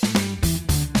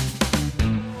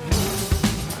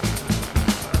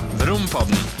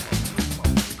 Brumpodden.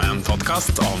 En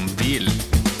podcast om bil.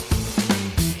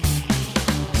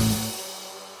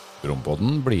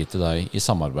 Brumpodden blir til deg i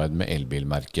samarbeid med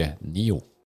elbilmerket NIO.